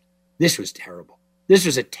watched? This was terrible. This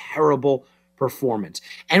was a terrible performance.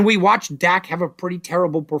 And we watched Dak have a pretty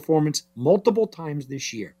terrible performance multiple times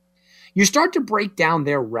this year. You start to break down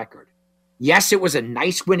their record. Yes, it was a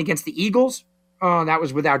nice win against the Eagles. That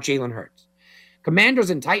was without Jalen Hurts. Commanders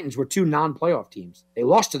and Titans were 2 non-playoff teams. They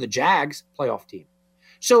lost to the Jags, playoff team.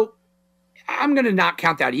 So I'm going to not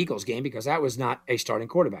count that Eagles game because that was not a starting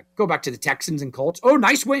quarterback. Go back to the Texans and Colts. Oh,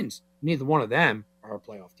 nice wins. Neither one of them are a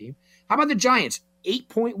playoff team. How about the Giants?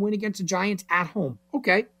 8-point win against the Giants at home.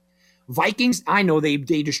 Okay. Vikings, I know they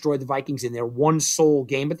destroyed the Vikings in their one sole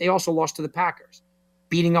game, but they also lost to the Packers.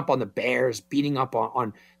 Beating up on the Bears, beating up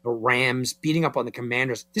on the Rams, beating up on the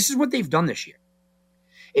Commanders. This is what they've done this year.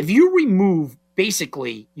 If you remove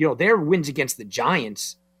basically, their wins against the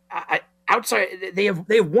Giants, outside they have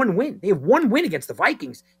 1 win. They have 1 win against the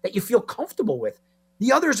Vikings that you feel comfortable with.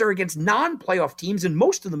 The others are against non-playoff teams, and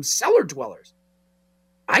most of them cellar dwellers.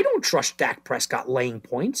 I don't trust Dak Prescott laying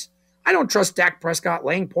points. I don't trust Dak Prescott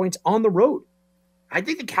laying points on the road. I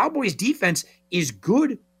think the Cowboys' defense is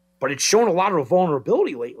good, but it's shown a lot of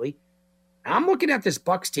vulnerability lately. I'm looking at this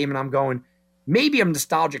Bucks team, and I'm going, maybe I'm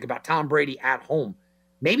nostalgic about Tom Brady at home.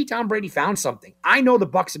 Maybe Tom Brady found something. I know the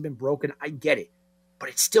Bucks have been broken. I get it. But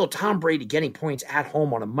it's still Tom Brady getting points at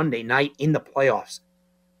home on a Monday night in the playoffs.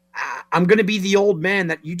 I'm going to be the old man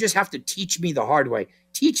that you just have to teach me the hard way.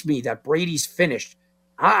 Teach me that Brady's finished.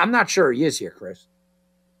 I'm not sure he is here, Chris.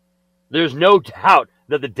 There's no doubt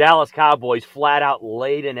that the Dallas Cowboys flat out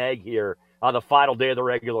laid an egg here on the final day of the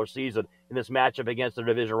regular season in this matchup against their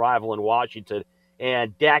division rival in Washington.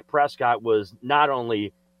 And Dak Prescott was not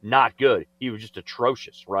only not good, he was just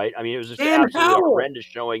atrocious, right? I mean, it was just absolutely horrendous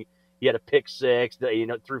showing. He had a pick 6,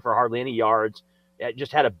 threw for hardly any yards,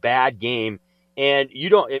 just had a bad game. And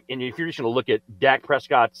if you're just going to look at Dak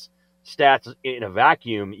Prescott's stats in a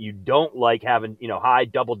vacuum, you don't like having, high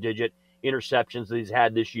double-digit interceptions that he's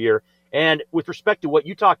had this year. And with respect to what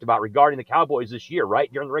you talked about regarding the Cowboys this year,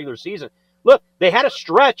 right, during the regular season, look, they had a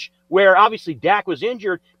stretch where obviously Dak was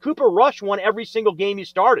injured. Cooper Rush won every single game he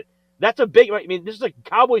started. That's a big, this is a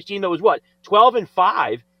Cowboys team that was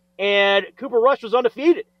 12-5, and Cooper Rush was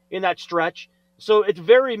undefeated in that stretch. So it's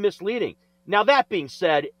very misleading. Now, that being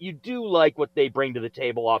said, you do like what they bring to the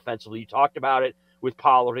table offensively. You talked about it with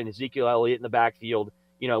Pollard and Ezekiel Elliott in the backfield.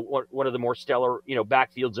 One of the more stellar,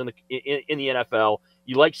 backfields in the NFL.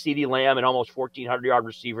 You like CeeDee Lamb, an almost 1,400-yard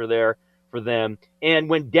receiver there for them. And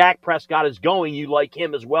when Dak Prescott is going, you like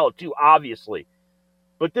him as well, too, obviously.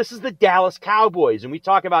 But this is the Dallas Cowboys, and we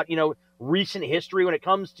talk about, recent history when it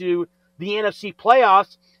comes to the NFC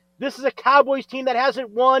playoffs. This is a Cowboys team that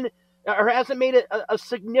hasn't won or hasn't made a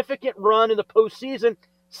significant run in the postseason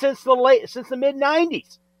since the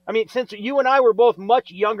mid-'90s. I mean, since you and I were both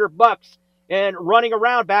much younger bucks and running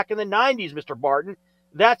around back in the 90s, Mr. Barton,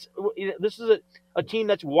 this is a team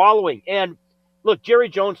that's wallowing. And look, Jerry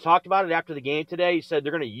Jones talked about it after the game today. He said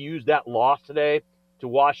they're going to use that loss today to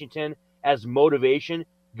Washington as motivation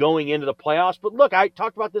going into the playoffs. But look, I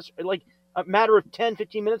talked about this like a matter of 10,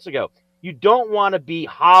 15 minutes ago. You don't want to be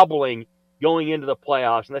hobbling going into the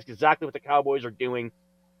playoffs, and that's exactly what the Cowboys are doing.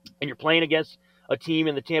 And you're playing against a team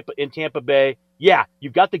in Tampa Bay. Yeah,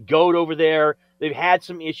 you've got the GOAT over there. They've had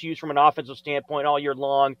some issues from an offensive standpoint all year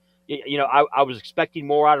long. I was expecting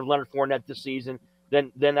more out of Leonard Fournette this season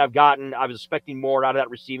than I've gotten. I was expecting more out of that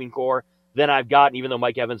receiving core than I've gotten, even though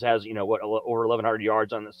Mike Evans has, over 1,100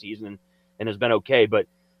 yards on the season and has been okay. But,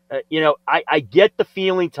 I get the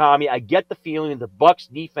feeling, Tommy. I get the feeling the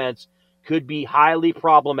Bucs defense could be highly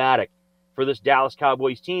problematic for this Dallas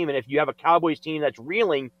Cowboys team. And if you have a Cowboys team that's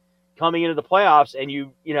reeling coming into the playoffs and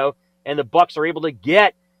and the Bucs are able to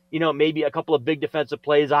get, maybe a couple of big defensive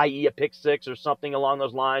plays, i.e. a pick six or something along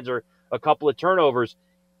those lines, or a couple of turnovers,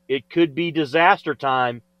 it could be disaster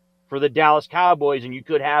time for the Dallas Cowboys. And you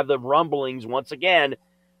could have the rumblings once again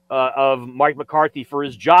of Mike McCarthy for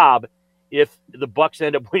his job if the Bucs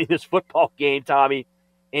end up winning this football game, Tommy,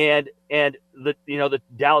 and the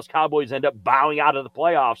Dallas Cowboys end up bowing out of the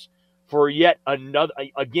playoffs for yet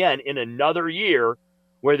another year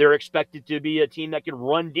where they're expected to be a team that can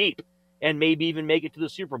run deep and maybe even make it to the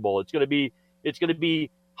Super Bowl. It's going to be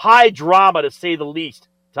high drama, to say the least,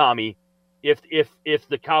 Tommy, if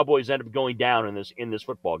the Cowboys end up going down in this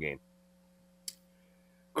football game.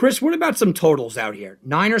 Chris, what about some totals out here?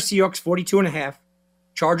 Niners, Seahawks, 42.5.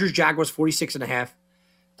 Chargers, Jaguars, 46.5.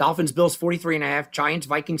 Dolphins, Bills, 43.5. Giants,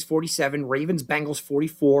 Vikings, 47. Ravens, Bengals,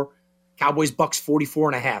 44. Cowboys, Bucks,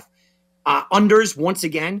 44.5. Unders, once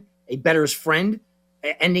again, a bettor's friend,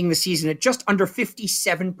 ending the season at just under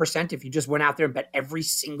 57%. If you just went out there and bet every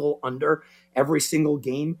single under, every single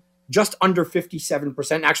game, just under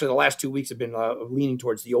 57%. Actually, the last 2 weeks have been leaning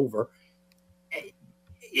towards the over.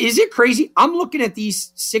 Is it crazy? I'm looking at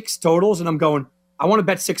these six totals and I'm going, I want to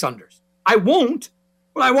bet six unders. I won't,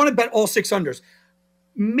 but I want to bet all six unders.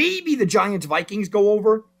 Maybe the Giants Vikings go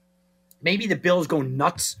over. Maybe the Bills go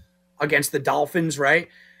nuts against the Dolphins, right?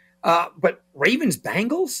 But Ravens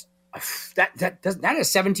Bengals, that has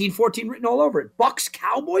 17-14 written all over it. Bucks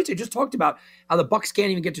Cowboys, I just talked about how the Bucks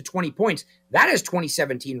can't even get to 20 points. That has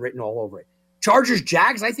 2017 written all over it. Chargers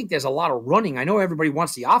Jags, I think there's a lot of running. I know everybody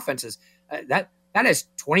wants the offenses. That has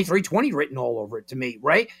 23-20 written all over it to me,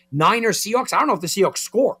 right? Niners Seahawks, I don't know if the Seahawks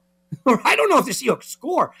score. I don't know if the Seahawks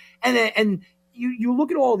score. And you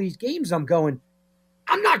look at all these games, I'm going,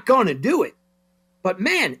 I'm not going to do it. But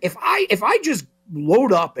man, if I just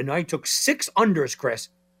load up and I took six unders, Chris,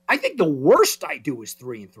 I think the worst I do is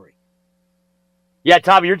 3-3. Yeah,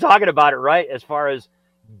 Tommy, you're talking about it, right? As far as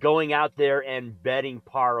going out there and betting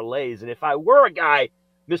parlays. And if I were a guy,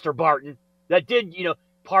 Mr. Barton, that did,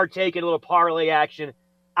 partake in a little parlay action,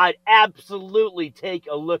 I'd absolutely take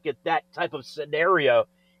a look at that type of scenario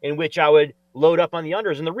in which I would load up on the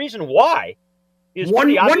unders. And the reason why is one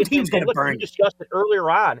team's going to burn. We discussed it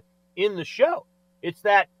earlier on in the show. It's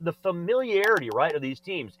that the familiarity, right, of these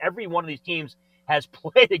teams. Every one of these teams has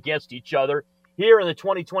played against each other here in the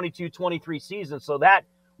 2022-23 season. So that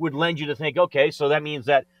would lend you to think, okay, so that means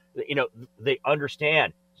that, they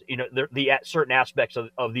understand, the certain aspects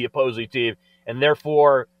of the opposing team. And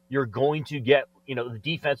therefore, you're going to get, the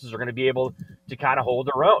defenses are going to be able to kind of hold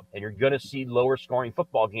their own. And you're going to see lower scoring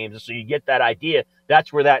football games. And so you get that idea.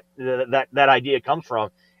 That's where that idea comes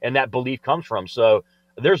from and that belief comes from. So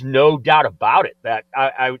there's no doubt about it that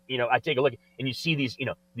I take a look and you see these,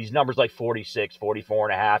 these numbers like 46,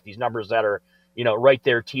 44.5, these numbers that are, right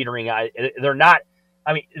there teetering. They're not,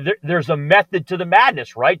 there's a method to the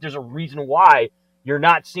madness, right? There's a reason why you're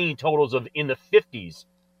not seeing totals of in the 50s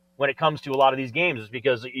when it comes to a lot of these games, is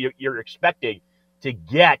because you're expecting to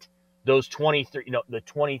get those 23, the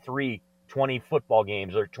 23-20 football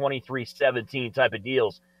games or 23-17 type of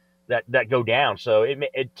deals that go down. So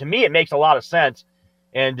to me, it makes a lot of sense.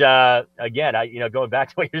 And again, going back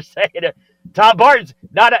to what you're saying, Tom Barton's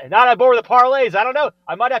not on board with the parlays. I don't know.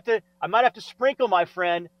 I might have to sprinkle, my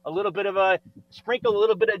friend, a little bit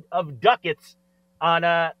of ducats on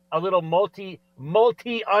a little multi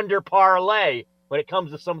under parlay when it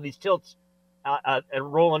comes to some of these tilts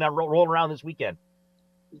and rolling around this weekend.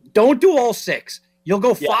 Don't do all 6. You'll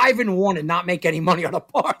go 5-1 and not make any money on a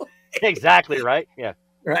parlay. Exactly right. Yeah.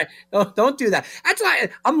 Right. Don't do that. That's why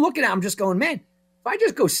I'm looking at. I'm just going, man. If I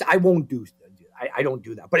just go, I won't do. I don't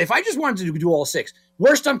do that. But if I just wanted to do all 6,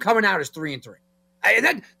 worst I'm coming out is 3-3.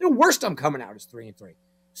 The worst I'm coming out is 3-3.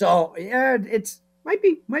 So yeah, it's might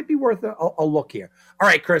be worth a look here. All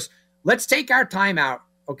right, Chris, let's take our time out.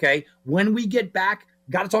 Okay, when we get back,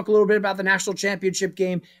 got to talk a little bit about the national championship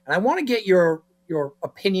game, and I want to get your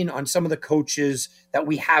opinion on some of the coaches that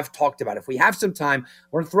we have talked about. If we have some time,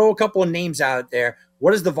 we're going to throw a couple of names out there.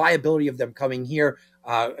 What is the viability of them coming here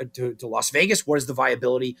to Las Vegas? What is the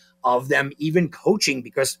viability of them even coaching?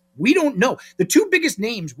 Because we don't know. The 2 biggest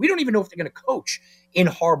names, we don't even know if they're going to coach in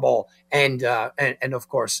Harbaugh and of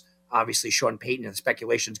course, obviously Sean Payton and the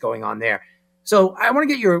speculations going on there. So I want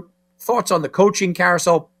to get your thoughts on the coaching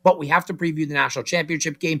carousel, but we have to preview the national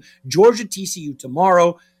championship game. Georgia TCU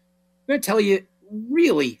tomorrow. I'm going to tell you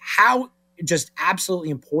really how just absolutely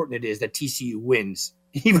important it is that TCU wins,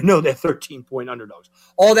 even though they're 13-point underdogs.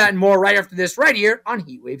 All that and more right after this, right here on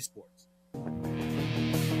Heatwave Sports.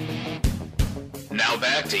 Now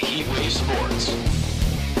back to Heatwave Sports.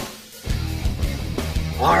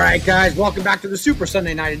 All right, guys, welcome back to the Super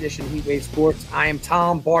Sunday Night Edition of Heatwave Sports. I am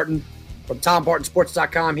Tom Barton from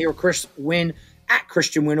TomBartonSports.com here with Chris Wynn at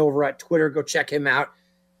Christian Wynn over at Twitter. Go check him out.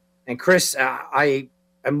 And Chris, I'm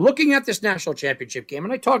looking at this national championship game,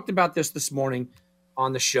 and I talked about this morning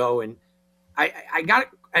on the show, and I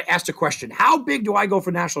asked a question: how big do I go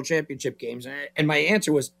for national championship games? And my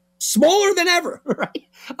answer was smaller than ever. Right?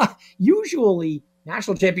 Usually,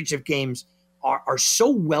 national championship games are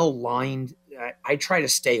so well lined. I try to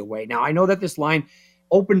stay away. Now, I know that this line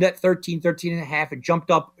opened at 13 and a half. It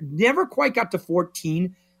jumped up, never quite got to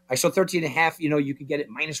 14. I saw 13 and a half. You could get it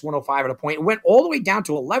minus 105 at a point. It went all the way down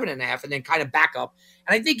to 11 and a half and then kind of back up.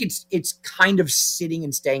 And I think it's kind of sitting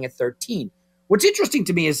and staying at 13. What's interesting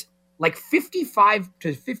to me is like 55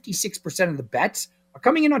 to 56% of the bets are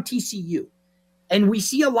coming in on TCU. And we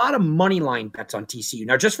see a lot of money line bets on TCU.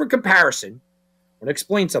 Now, just for comparison, I'm going to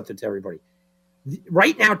explain something to everybody.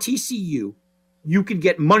 Right now, TCU, you can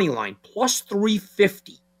get money line plus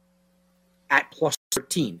 350 at plus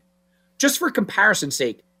 13. Just for comparison's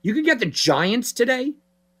sake, you can get the Giants today,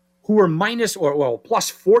 who are plus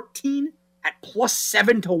 14 at plus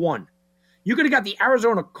 7-1. You could have got the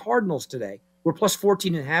Arizona Cardinals today, who are plus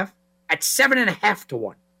 14 and a half at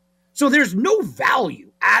 7.5-1. So there's no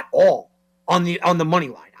value at all on the money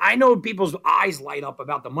line. I know people's eyes light up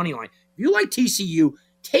about the money line. If you like TCU,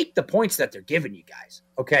 take the points that they're giving you guys,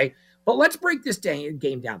 okay? But let's break this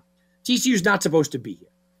game down. TCU's not supposed to be here.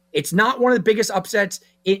 It's not one of the biggest upsets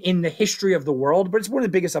in the history of the world, but it's one of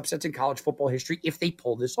the biggest upsets in college football history if they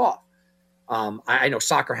pull this off. I know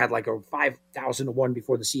soccer had like a 5,000-1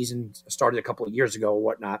 before the season started a couple of years ago or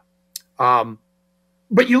whatnot.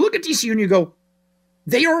 But you look at TCU and you go,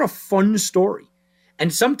 they are a fun story.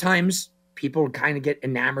 And sometimes people kind of get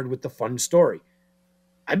enamored with the fun story.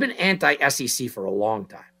 I've been anti-SEC for a long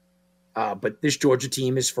time. But this Georgia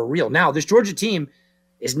team is for real. Now, this Georgia team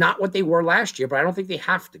is not what they were last year, but I don't think they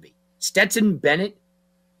have to be. Stetson Bennett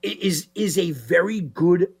is a very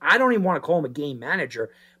good, I don't even want to call him a game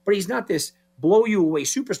manager, but he's not this blow-you-away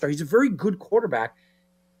superstar. He's a very good quarterback,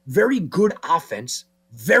 very good offense,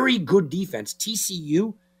 very good defense.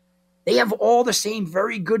 TCU, they have all the same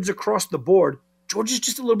very goods across the board. Georgia's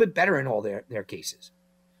just a little bit better in all their cases.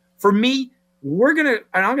 For me, I'm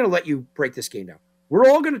going to let you break this game down. We're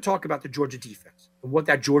all going to talk about the Georgia defense and what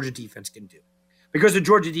that Georgia defense can do, because the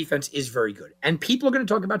Georgia defense is very good. And people are going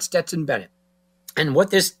to talk about Stetson Bennett and what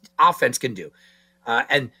this offense can do.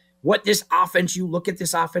 And what this offense, you look at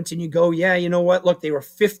this offense and you go, yeah, you know what? Look, they were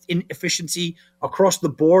 5th in efficiency across the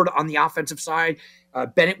board on the offensive side.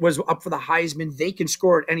 Bennett was up for the Heisman. They can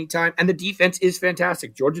score at any time. And the defense is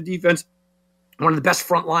fantastic. Georgia defense, one of the best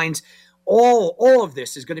front lines. All of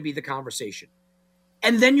this is going to be the conversation.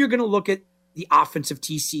 And then you're going to look at the offense of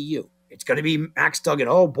TCU. It's going to be Max Duggan.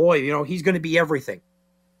 Oh, boy, he's going to be everything.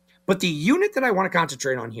 But the unit that I want to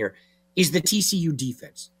concentrate on here is the TCU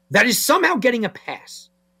defense. That is somehow getting a pass.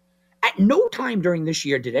 At no time during this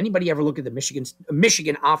year did anybody ever look at the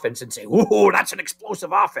Michigan offense and say, "Oh, that's an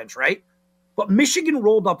explosive offense," right? But Michigan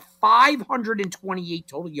rolled up 528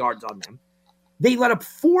 total yards on them. They let up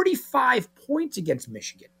 45 points against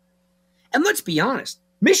Michigan. And let's be honest,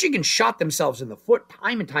 Michigan shot themselves in the foot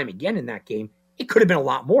time and time again in that game. It could have been a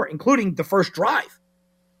lot more, including the first drive.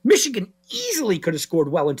 Michigan easily could have scored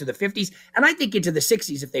well into the 50s, and I think into the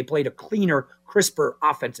 60s if they played a cleaner, crisper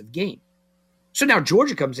offensive game. So now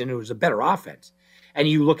Georgia comes in, who's a better offense, and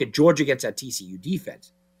you look at Georgia against that TCU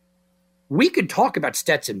defense. We could talk about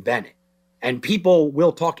Stetson Bennett, And people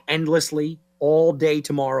will talk endlessly all day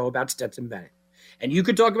tomorrow about Stetson Bennett. And you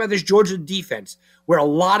could talk about this Georgia defense, where a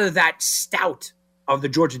lot of that stout of the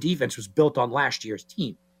Georgia defense was built on last year's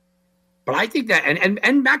team. But I think that,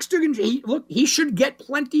 and Max Duggan, he should get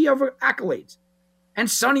plenty of accolades. And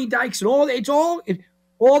Sonny Dykes and all the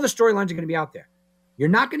storylines are going to be out there. You're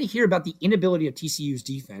not going to hear about the inability of TCU's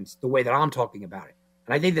defense the way that I'm talking about it.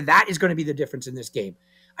 And I think that is going to be the difference in this game.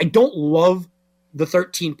 I don't love the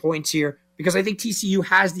 13 points here because I think TCU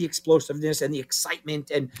has the explosiveness and the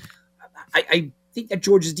excitement. And I think that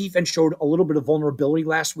Georgia's defense showed a little bit of vulnerability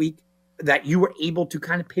last week that you were able to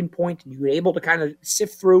kind of pinpoint and you were able to kind of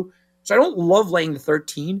sift through. So I don't love laying the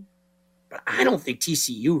 13, but I don't think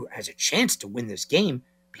TCU has a chance to win this game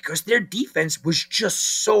because their defense was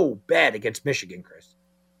just so bad against Michigan, Chris.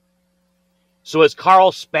 So as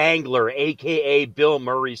Carl Spangler, a.k.a. Bill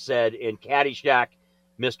Murray, said in Caddyshack,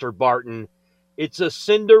 Mr. Barton, it's a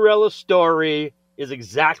Cinderella story is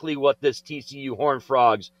exactly what this TCU Horned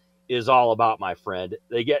Frogs is all about, my friend.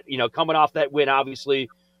 They get, coming off that win, obviously,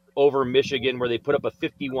 over Michigan, where they put up a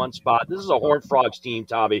 51 spot. This is a Horned Frogs team,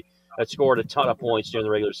 Tommy, that scored a ton of points during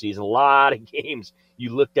the regular season. A lot of games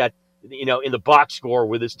you looked at, in the box score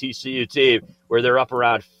with this TCU team where they're up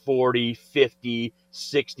around 40, 50,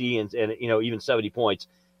 60, and even 70 points.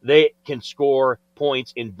 They can score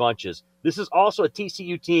points in bunches. This is also a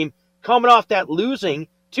TCU team coming off that losing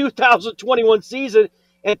 2021 season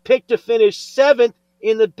and picked to finish 7th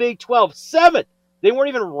in the Big 12. 7th! They weren't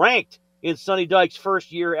even ranked in Sonny Dykes'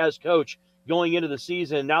 first year as coach going into the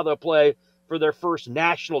season. Now they'll play for their first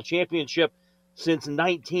national championship since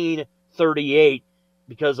 1938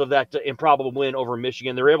 because of that improbable win over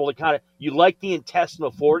Michigan. They're able to you like the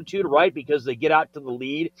intestinal fortitude, right? Because they get out to the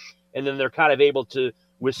lead and then they're kind of able to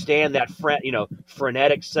withstand that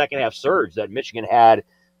frenetic second half surge that Michigan had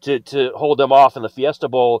to hold them off in the Fiesta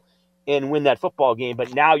Bowl and win that football game.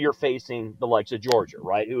 But now you're facing the likes of Georgia,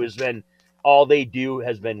 right? Who has been, all they do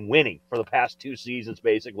has been winning for the past 2 seasons,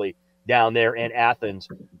 basically, down there in Athens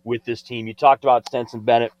with this team. You talked about Stetson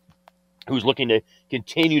Bennett, who's looking to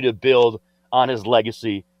continue to build on his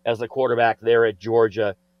legacy as the quarterback there at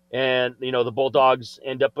Georgia. And, the Bulldogs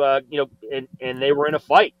end up, and they were in a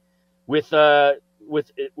fight with the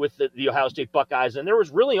Ohio State Buckeyes. And there was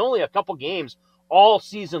really only a couple games all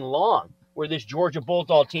season long where this Georgia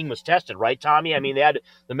Bulldog team was tested, right, Tommy? I mean, they had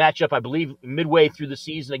the matchup, I believe, midway through the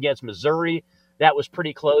season against Missouri. That was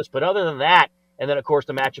pretty close. But other than that, and then, of course,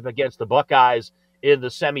 the matchup against the Buckeyes in the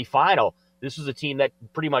semifinal, this was a team that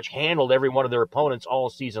pretty much handled every one of their opponents all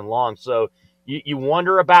season long. So you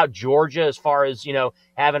wonder about Georgia as far as,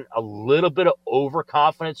 having a little bit of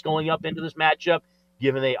overconfidence going up into this matchup,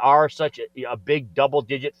 given they are such a big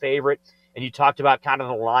double-digit favorite. And you talked about kind of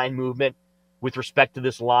the line movement with respect to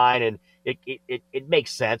this line, and it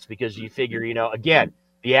makes sense because you figure, again,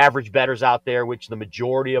 the average bettors out there, which the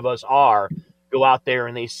majority of us are, go out there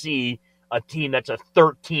and they see a team that's a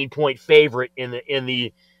 13-point favorite in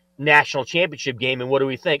the national championship game, and what do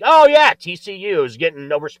we think? Oh, yeah, TCU is getting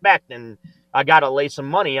no respect, and I got to lay some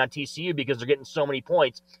money on TCU because they're getting so many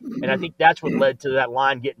points. And I think that's what led to that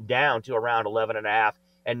line getting down to around 11.5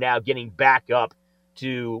 and now getting back up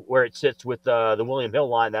to where it sits with the William Hill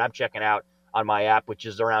line that I'm checking out on my app, which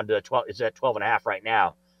is around 12. It's at 12.5 right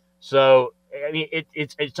now. So, I mean,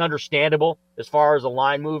 it's understandable as far as the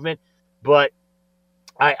line movement, but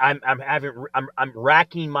I'm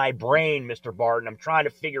racking my brain, Mr. Barton. I'm trying to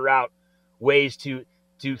figure out ways to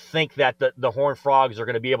think that the Horned Frogs are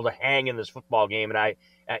going to be able to hang in this football game, and I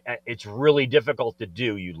it's really difficult to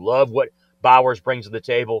do. You love what Bowers brings to the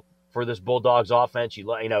table for this Bulldogs offense.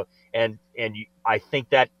 I think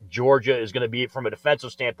that Georgia is going to be, from a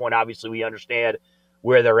defensive standpoint, obviously we understand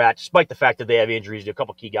where they're at, despite the fact that they have injuries to a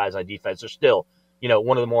couple key guys on defense. They're still,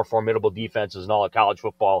 one of the more formidable defenses in all of college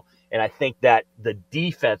football. And I think that the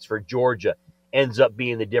defense for Georgia ends up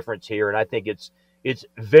being the difference here. And I think it's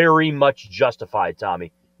very much justified,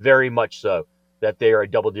 Tommy, very much so, that they are a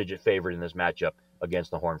double-digit favorite in this matchup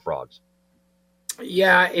against the Horned Frogs.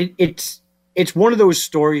 Yeah, it's one of those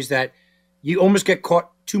stories that you almost get caught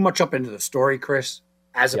too much up into the story, Chris,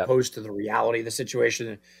 as opposed to the reality of the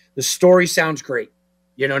situation. The story sounds great.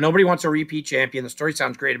 Nobody wants a repeat champion. The story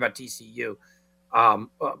sounds great about TCU.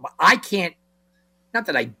 I can't, not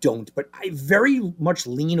that I don't, but I very much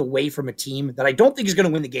lean away from a team that I don't think is going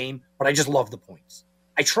to win the game, but I just love the points.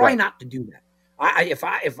 I try not to do that.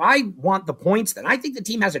 If I want the points, then I think the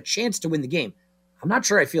team has a chance to win the game. I'm not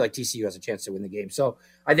sure I feel like TCU has a chance to win the game. So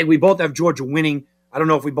I think we both have Georgia winning. I don't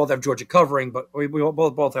know if we both have Georgia covering, but we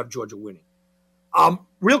both have Georgia winning.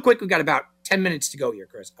 Real quick, we've got about 10 minutes to go here,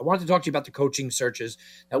 Chris. I wanted to talk to you about the coaching searches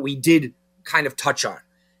that we did kind of touch on.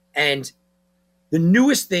 And The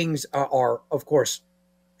newest things are, of course,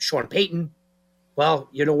 Sean Payton. Well,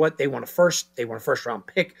 you know what? They want a first round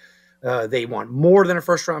pick. They want more than a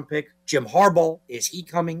first round pick. Jim Harbaugh, is he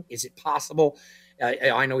coming? Is it possible?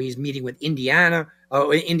 I know he's meeting with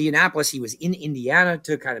Indianapolis. He was in Indiana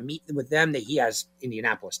to kind of meet with them. He has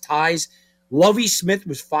Indianapolis ties. Lovie Smith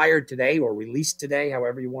was fired today, or released today,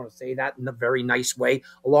 however you want to say that, in a very nice way,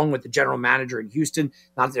 along with the general manager in Houston.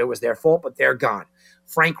 Not that it was their fault, but they're gone.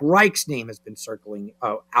 Frank Reich's name has been circling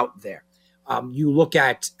out there. You look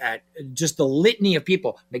at just the litany of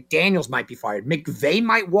people. McDaniels might be fired. McVay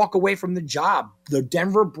might walk away from the job. The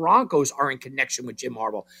Denver Broncos are in connection with Jim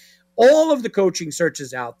Harbaugh. All of the coaching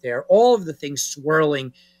searches out there, all of the things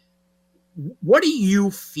swirling. What do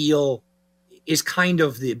you feel is kind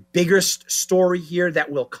of the biggest story here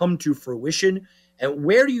that will come to fruition? And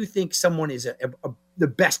where do you think someone is the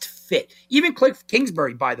best fit? Even Cliff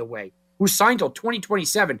Kingsbury, by the way, who signed till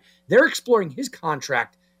 2027, they're exploring his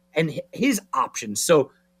contract and his options.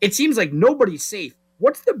 So it seems like nobody's safe.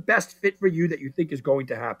 What's the best fit for you that you think is going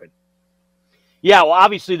to happen? Yeah, well,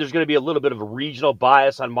 obviously there's going to be a little bit of a regional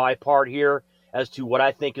bias on my part here as to what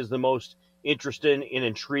I think is the most interesting and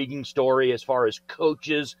intriguing story as far as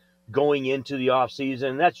coaches going into the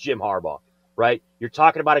offseason. That's Jim Harbaugh, right? You're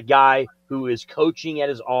talking about a guy who is coaching at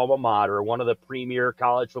his alma mater, one of the premier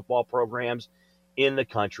college football programs in the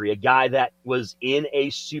country, a guy that was in a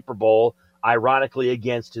Super Bowl, ironically,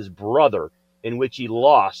 against his brother, in which he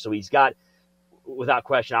lost. So he's got, without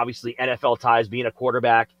question, obviously NFL ties, being a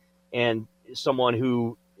quarterback and someone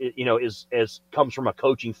who, you know, comes from a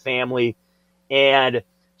coaching family. And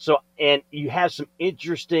you have some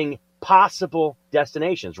interesting possible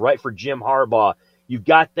destinations, right? For Jim Harbaugh, you've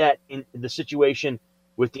got that in the situation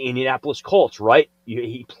with the Indianapolis Colts, right?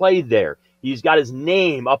 He played there. He's got his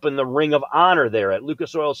name up in the Ring of Honor there at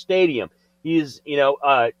Lucas Oil Stadium. He's,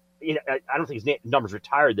 I don't think his number's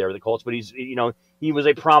retired there with the Colts, but he was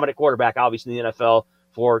a prominent quarterback, obviously, in the NFL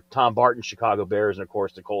for Tom Barton, Chicago Bears, and, of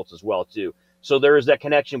course, the Colts as well, too. So there is that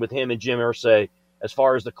connection with him and Jim Irsay as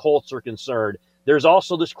far as the Colts are concerned. There's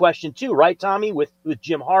also this question, too, right, Tommy, with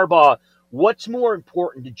Jim Harbaugh. What's more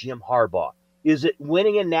important to Jim Harbaugh? Is it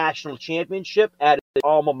winning a national championship at his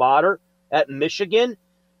alma mater at Michigan,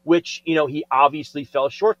 which, he obviously fell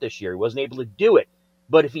short this year. He wasn't able to do it.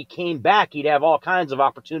 But if he came back, he'd have all kinds of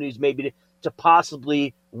opportunities maybe to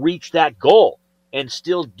possibly reach that goal and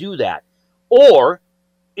still do that. Or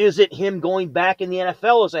is it him going back in the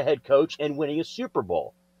NFL as a head coach and winning a Super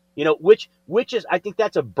Bowl? Which is, I think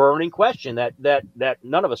that's a burning question that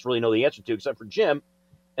none of us really know the answer to, except for Jim,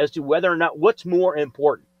 as to whether or not what's more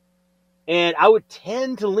important. And I would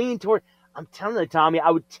tend to lean toward, I'm telling you, Tommy, I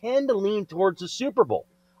would tend to lean towards the Super Bowl.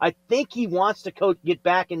 I think he wants to get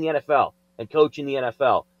back in the NFL and coach in the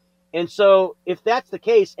NFL. And so if that's the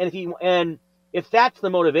case, and if that's the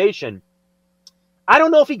motivation, I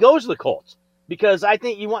don't know if he goes to the Colts, because I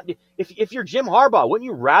think if you're Jim Harbaugh, wouldn't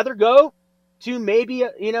you rather go to maybe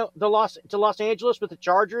Los Angeles with the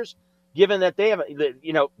Chargers, given that they have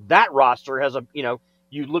that roster has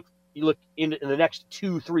you look in the next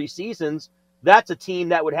 2-3 seasons, that's a team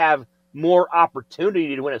that would have more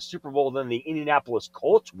opportunity to win a Super Bowl than the Indianapolis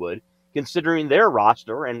Colts would, considering their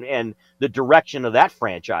roster and the direction of that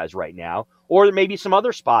franchise right now. Or there may be some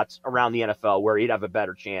other spots around the NFL where he'd have a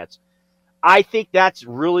better chance. I think that's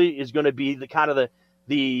really is going to be the kind of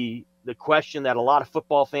the question that a lot of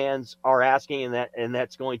football fans are asking, and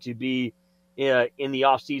that's going to be in the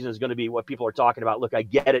offseason is going to be what people are talking about. Look, I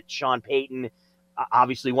get it. Sean Payton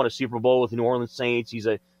obviously won a Super Bowl with the New Orleans Saints. He's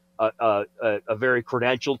a very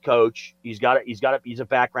credentialed coach. He's a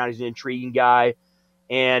background. He's an intriguing guy,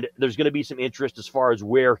 and there's going to be some interest as far as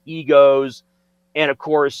where he goes, and of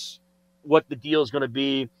course, what the deal is going to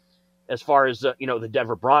be as far as the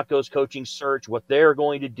Denver Broncos coaching search, what they're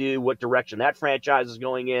going to do, what direction that franchise is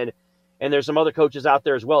going in, and there's some other coaches out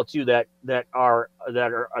there as well too that are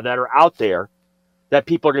out there that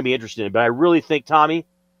people are going to be interested in. But I really think, Tommy,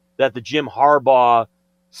 that the Jim Harbaugh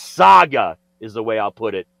saga is the way I'll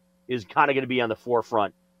put it, is kind of going to be on the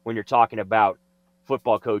forefront when you're talking about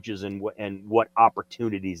football coaches and what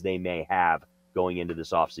opportunities they may have going into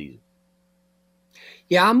this offseason.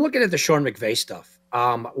 Yeah, I'm looking at the Sean McVay stuff.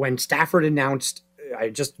 When Stafford announced, I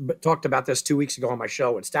just talked about this 2 weeks ago on my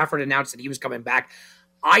show, when Stafford announced that he was coming back,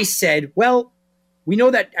 I said, well, we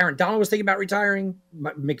know that Aaron Donald was thinking about retiring,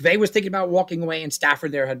 McVay was thinking about walking away, and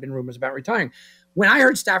Stafford, there had been rumors about retiring. When I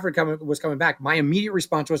heard Stafford was coming back, my immediate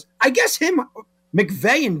response was, I guess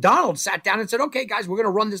McVay and Donald sat down and said, okay, guys, we're going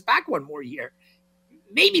to run this back one more year.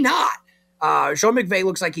 Maybe not. Sean McVay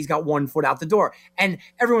looks like he's got one foot out the door. And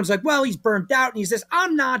everyone's like, well, he's burnt out. And he says,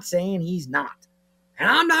 I'm not saying he's not. And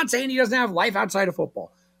I'm not saying he doesn't have life outside of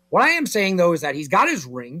football. What I am saying, though, is that he's got his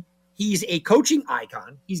ring. He's a coaching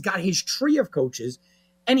icon. He's got his tree of coaches.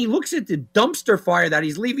 And he looks at the dumpster fire that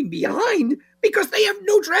he's leaving behind because they have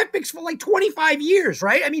no draft picks for like 25 years,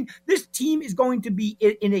 right? I mean, this team is going to be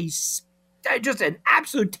in a just an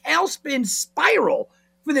absolute tailspin spiral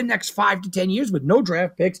for the next 5 to 10 years with no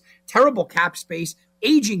draft picks, terrible cap space,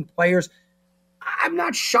 aging players. I'm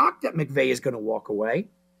not shocked that McVay is going to walk away,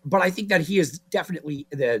 but I think that he is definitely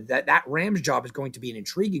that Rams job is going to be an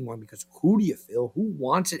intriguing one because who do you fill? Who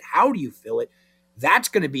wants it? How do you fill it? That's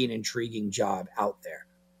going to be an intriguing job out there.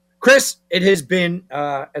 Chris, it has been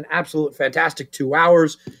an absolute fantastic 2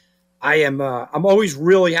 hours. I'm always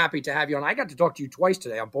really happy to have you on. I got to talk to you twice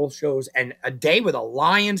today on both shows, and a day with the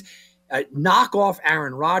Lions. Knock off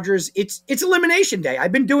Aaron Rodgers. It's elimination day.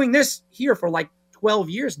 I've been doing this here for like 12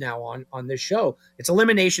 years now on this show. It's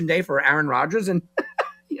elimination day for Aaron Rodgers, and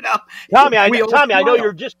Tommy, I know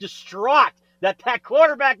you're just distraught that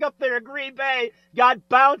quarterback up there in Green Bay got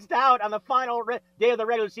bounced out on the final day of the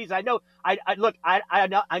regular season. I know.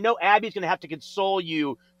 I know Abby's going to have to console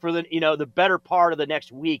you for the better part of the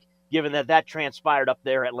next week, given that transpired up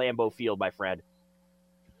there at Lambeau Field, my friend.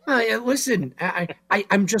 Listen,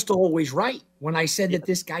 I'm just always right. When I said that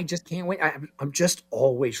this guy just can't win, I'm just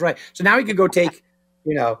always right. So now he can go take,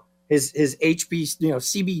 his HP,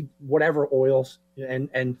 CB whatever oils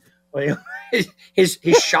and his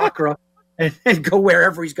chakra and go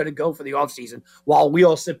wherever he's going to go for the offseason while we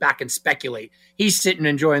all sit back and speculate. He's sitting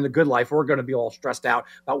enjoying the good life. We're going to be all stressed out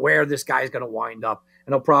about where this guy is going to wind up,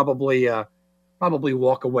 and he'll probably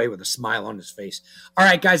walk away with a smile on his face. All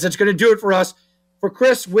right, guys, that's going to do it for us. For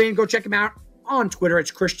Chris Wynn, go check him out on Twitter.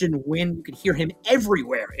 It's Christian Wynn. You can hear him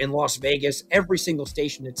everywhere in Las Vegas, every single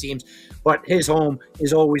station it seems, but his home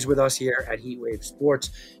is always with us here at Heatwave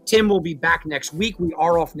Sports. Tim will be back next week. We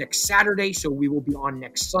are off next Saturday, so we will be on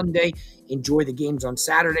next Sunday. Enjoy the games on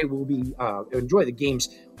Saturday. We'll be enjoy the games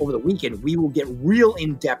over the weekend. We will get real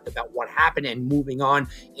in-depth about what happened and moving on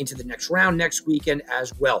into the next round next weekend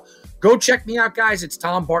as well. Go check me out, guys. It's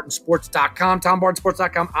TomBartonSports.com.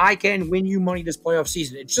 TomBartonSports.com. I can win you money this playoff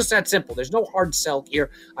season. It's just that simple. There's no hard sell here.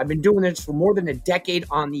 I've been doing this for more than a decade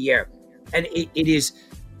on the air, and it is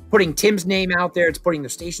putting Tim's name out there. It's putting the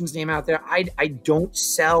station's name out there. I don't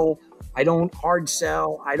sell. I don't hard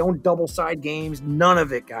sell. I don't double side games. None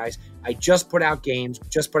of it, guys. I just put out games,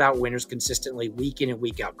 just put out winners consistently week in and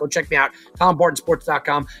week out. Go check me out,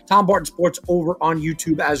 TomBartonSports.com. Tom Barton Sports over on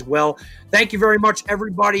YouTube as well. Thank you very much,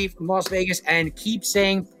 everybody from Las Vegas, and keep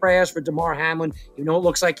saying prayers for Damar Hamlin. You know, it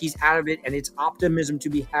looks like he's out of it, and it's optimism to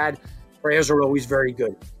be had. Prayers are always very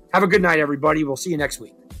good. Have a good night, everybody. We'll see you next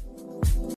week.